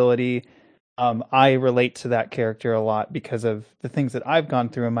disability. I relate to that character a lot because of the things that I've gone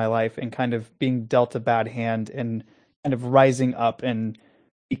through in my life and kind of being dealt a bad hand and kind of rising up and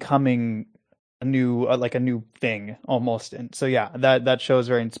becoming a new thing almost. And so yeah, that show is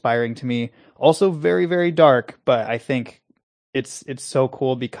very inspiring to me. Also very, very dark, but I think it's so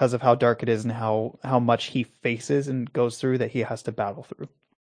cool because of how dark it is and how much he faces and goes through that he has to battle through.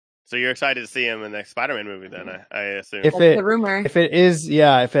 So you're excited to see him in the next Spider-Man movie then, I assume. That's the rumor. If it is,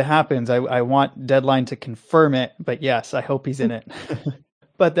 yeah, if it happens, I want Deadline to confirm it, but yes, I hope he's in it.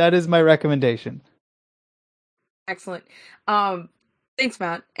 But that is my recommendation. Excellent. Thanks,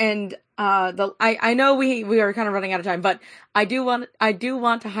 Matt. And I know we are kind of running out of time, but I do want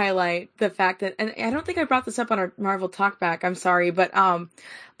to highlight the fact that, and I don't think I brought this up on our Marvel Talkback. I'm sorry, but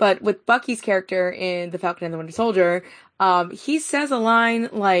with Bucky's character in The Falcon and the Winter Soldier, he says a line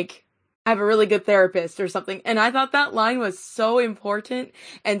like, "I have a really good therapist" or something, and I thought that line was so important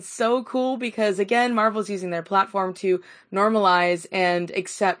and so cool because, again, Marvel's using their platform to normalize and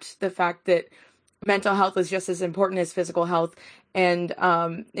accept the fact that mental health is just as important as physical health. And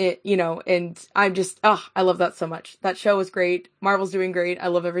and I'm just I love that so much. That show is great. Marvel's doing great. I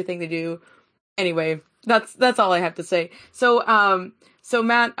love everything they do. Anyway, that's all I have to say. So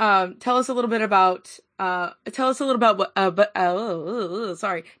Matt, tell us a little bit about tell us a little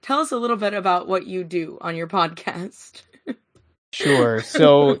bit about what you do on your podcast. Sure.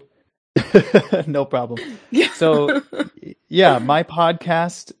 So no problem. Yeah. So yeah, my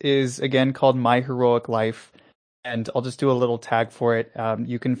podcast is again called My Heroic Life, and I'll just do a little tag for it.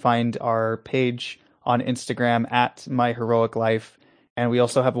 You can find our page on Instagram at My Heroic Life, and we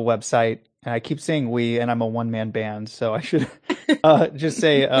also have a website. And I keep saying we, and I'm a one-man band, so I should just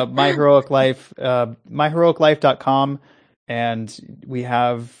say My Heroic Life, myheroiclife.com, and we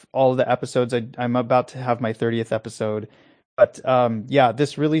have all of the episodes. I'm about to have my 30th episode. But yeah,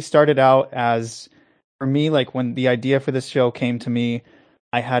 this really started out as, for me, like when the idea for this show came to me,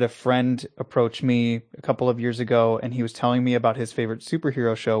 I had a friend approach me a couple of years ago, and he was telling me about his favorite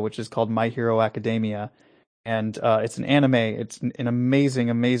superhero show, which is called My Hero Academia. And it's an anime. It's an amazing,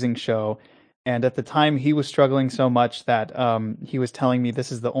 amazing show. And at the time, he was struggling so much that he was telling me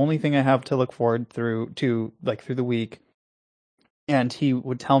this is the only thing I have to look forward through the week. And he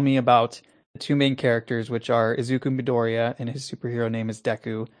would tell me about the two main characters, which are Izuku Midoriya, and his superhero name is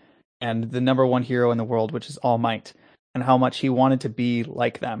Deku, and the number one hero in the world, which is All Might, and how much he wanted to be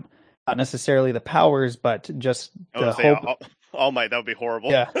like them. Not necessarily the powers, but just the hope. All Might, that would be horrible.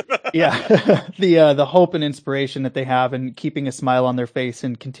 Yeah, the hope and inspiration that they have, and keeping a smile on their face,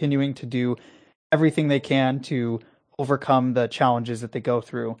 and continuing to do everything they can to overcome the challenges that they go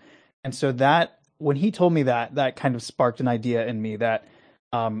through. And so that, when he told me that kind of sparked an idea in me that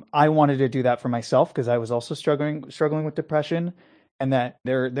I wanted to do that for myself, because I was also struggling with depression, and that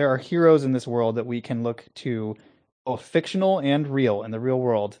there are heroes in this world that we can look to, both fictional and real, in the real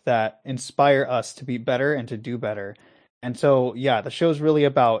world, that inspire us to be better and to do better. And so, yeah, the show's really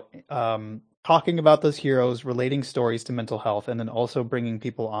about talking about those heroes, relating stories to mental health, and then also bringing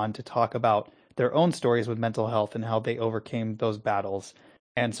people on to talk about their own stories with mental health and how they overcame those battles.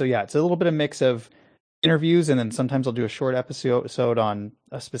 And so, yeah, it's a little bit of mix of interviews, and then sometimes I'll do a short episode on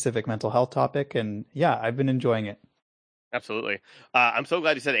a specific mental health topic. And yeah, I've been enjoying it. Absolutely. I'm so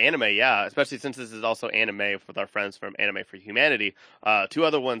glad you said anime, yeah, especially since this is also anime with our friends from Anime for Humanity. Two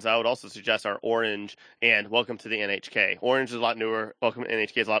other ones I would also suggest are Orange and Welcome to the NHK. Orange is a lot newer, Welcome to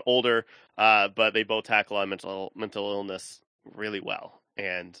NHK is a lot older, but they both tackle on mental illness really well,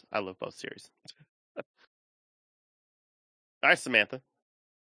 and I love both series. All right, Samantha.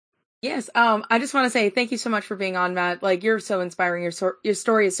 Yes, I just want to say thank you so much for being on, Matt. Like, you're so inspiring. Your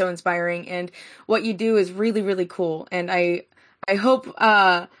story is so inspiring, and what you do is really, really cool. And I hope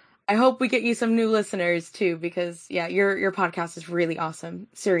we get you some new listeners too, because yeah, your podcast is really awesome.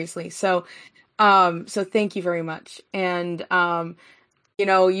 Seriously. So thank you very much. And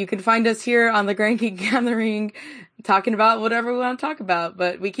you can find us here on the Grand Geek Gathering talking about whatever we want to talk about,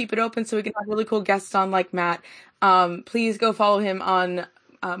 but we keep it open so we can have really cool guests on like Matt. Please go follow him on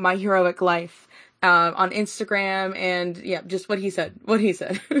My Heroic Life on Instagram, and yeah, just what he said.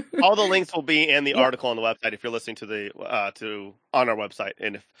 All the links will be in the article on the website if you're listening to on our website,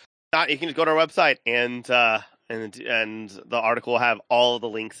 and if not, you can just go to our website and the article will have all the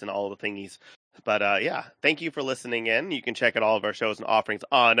links and all the thingies. But yeah, thank you for listening in. You can check out all of our shows and offerings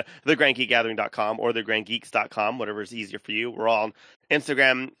on thegrandgeekgathering.com or thegrandgeeks.com, whatever is easier for you. We're all on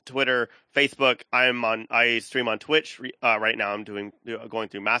Instagram, Twitter, Facebook. I stream on Twitch right now. I'm going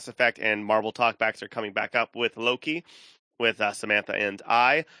through Mass Effect, and Marvel Talkbacks are coming back up with Loki, with Samantha and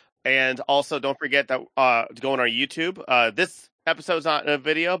I. And also, don't forget that to go on our YouTube. This episode's not a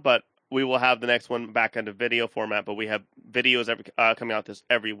video, but we will have the next one back into video format. But we have videos coming out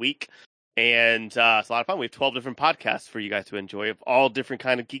every week. And it's a lot of fun. We have 12 different podcasts for you guys to enjoy of all different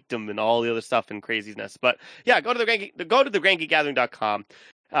kind of geekdom and all the other stuff and craziness. But yeah, go to thegrandgeekgathering.com.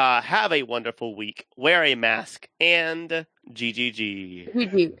 Have a wonderful week. Wear a mask, and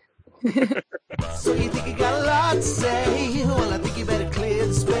GGG. So you think you got a lot to say? Well, I think you better clear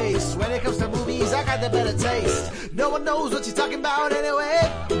the space. When it comes to movies, I got the better taste. No one knows what you're talking about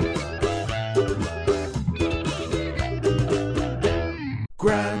anyway.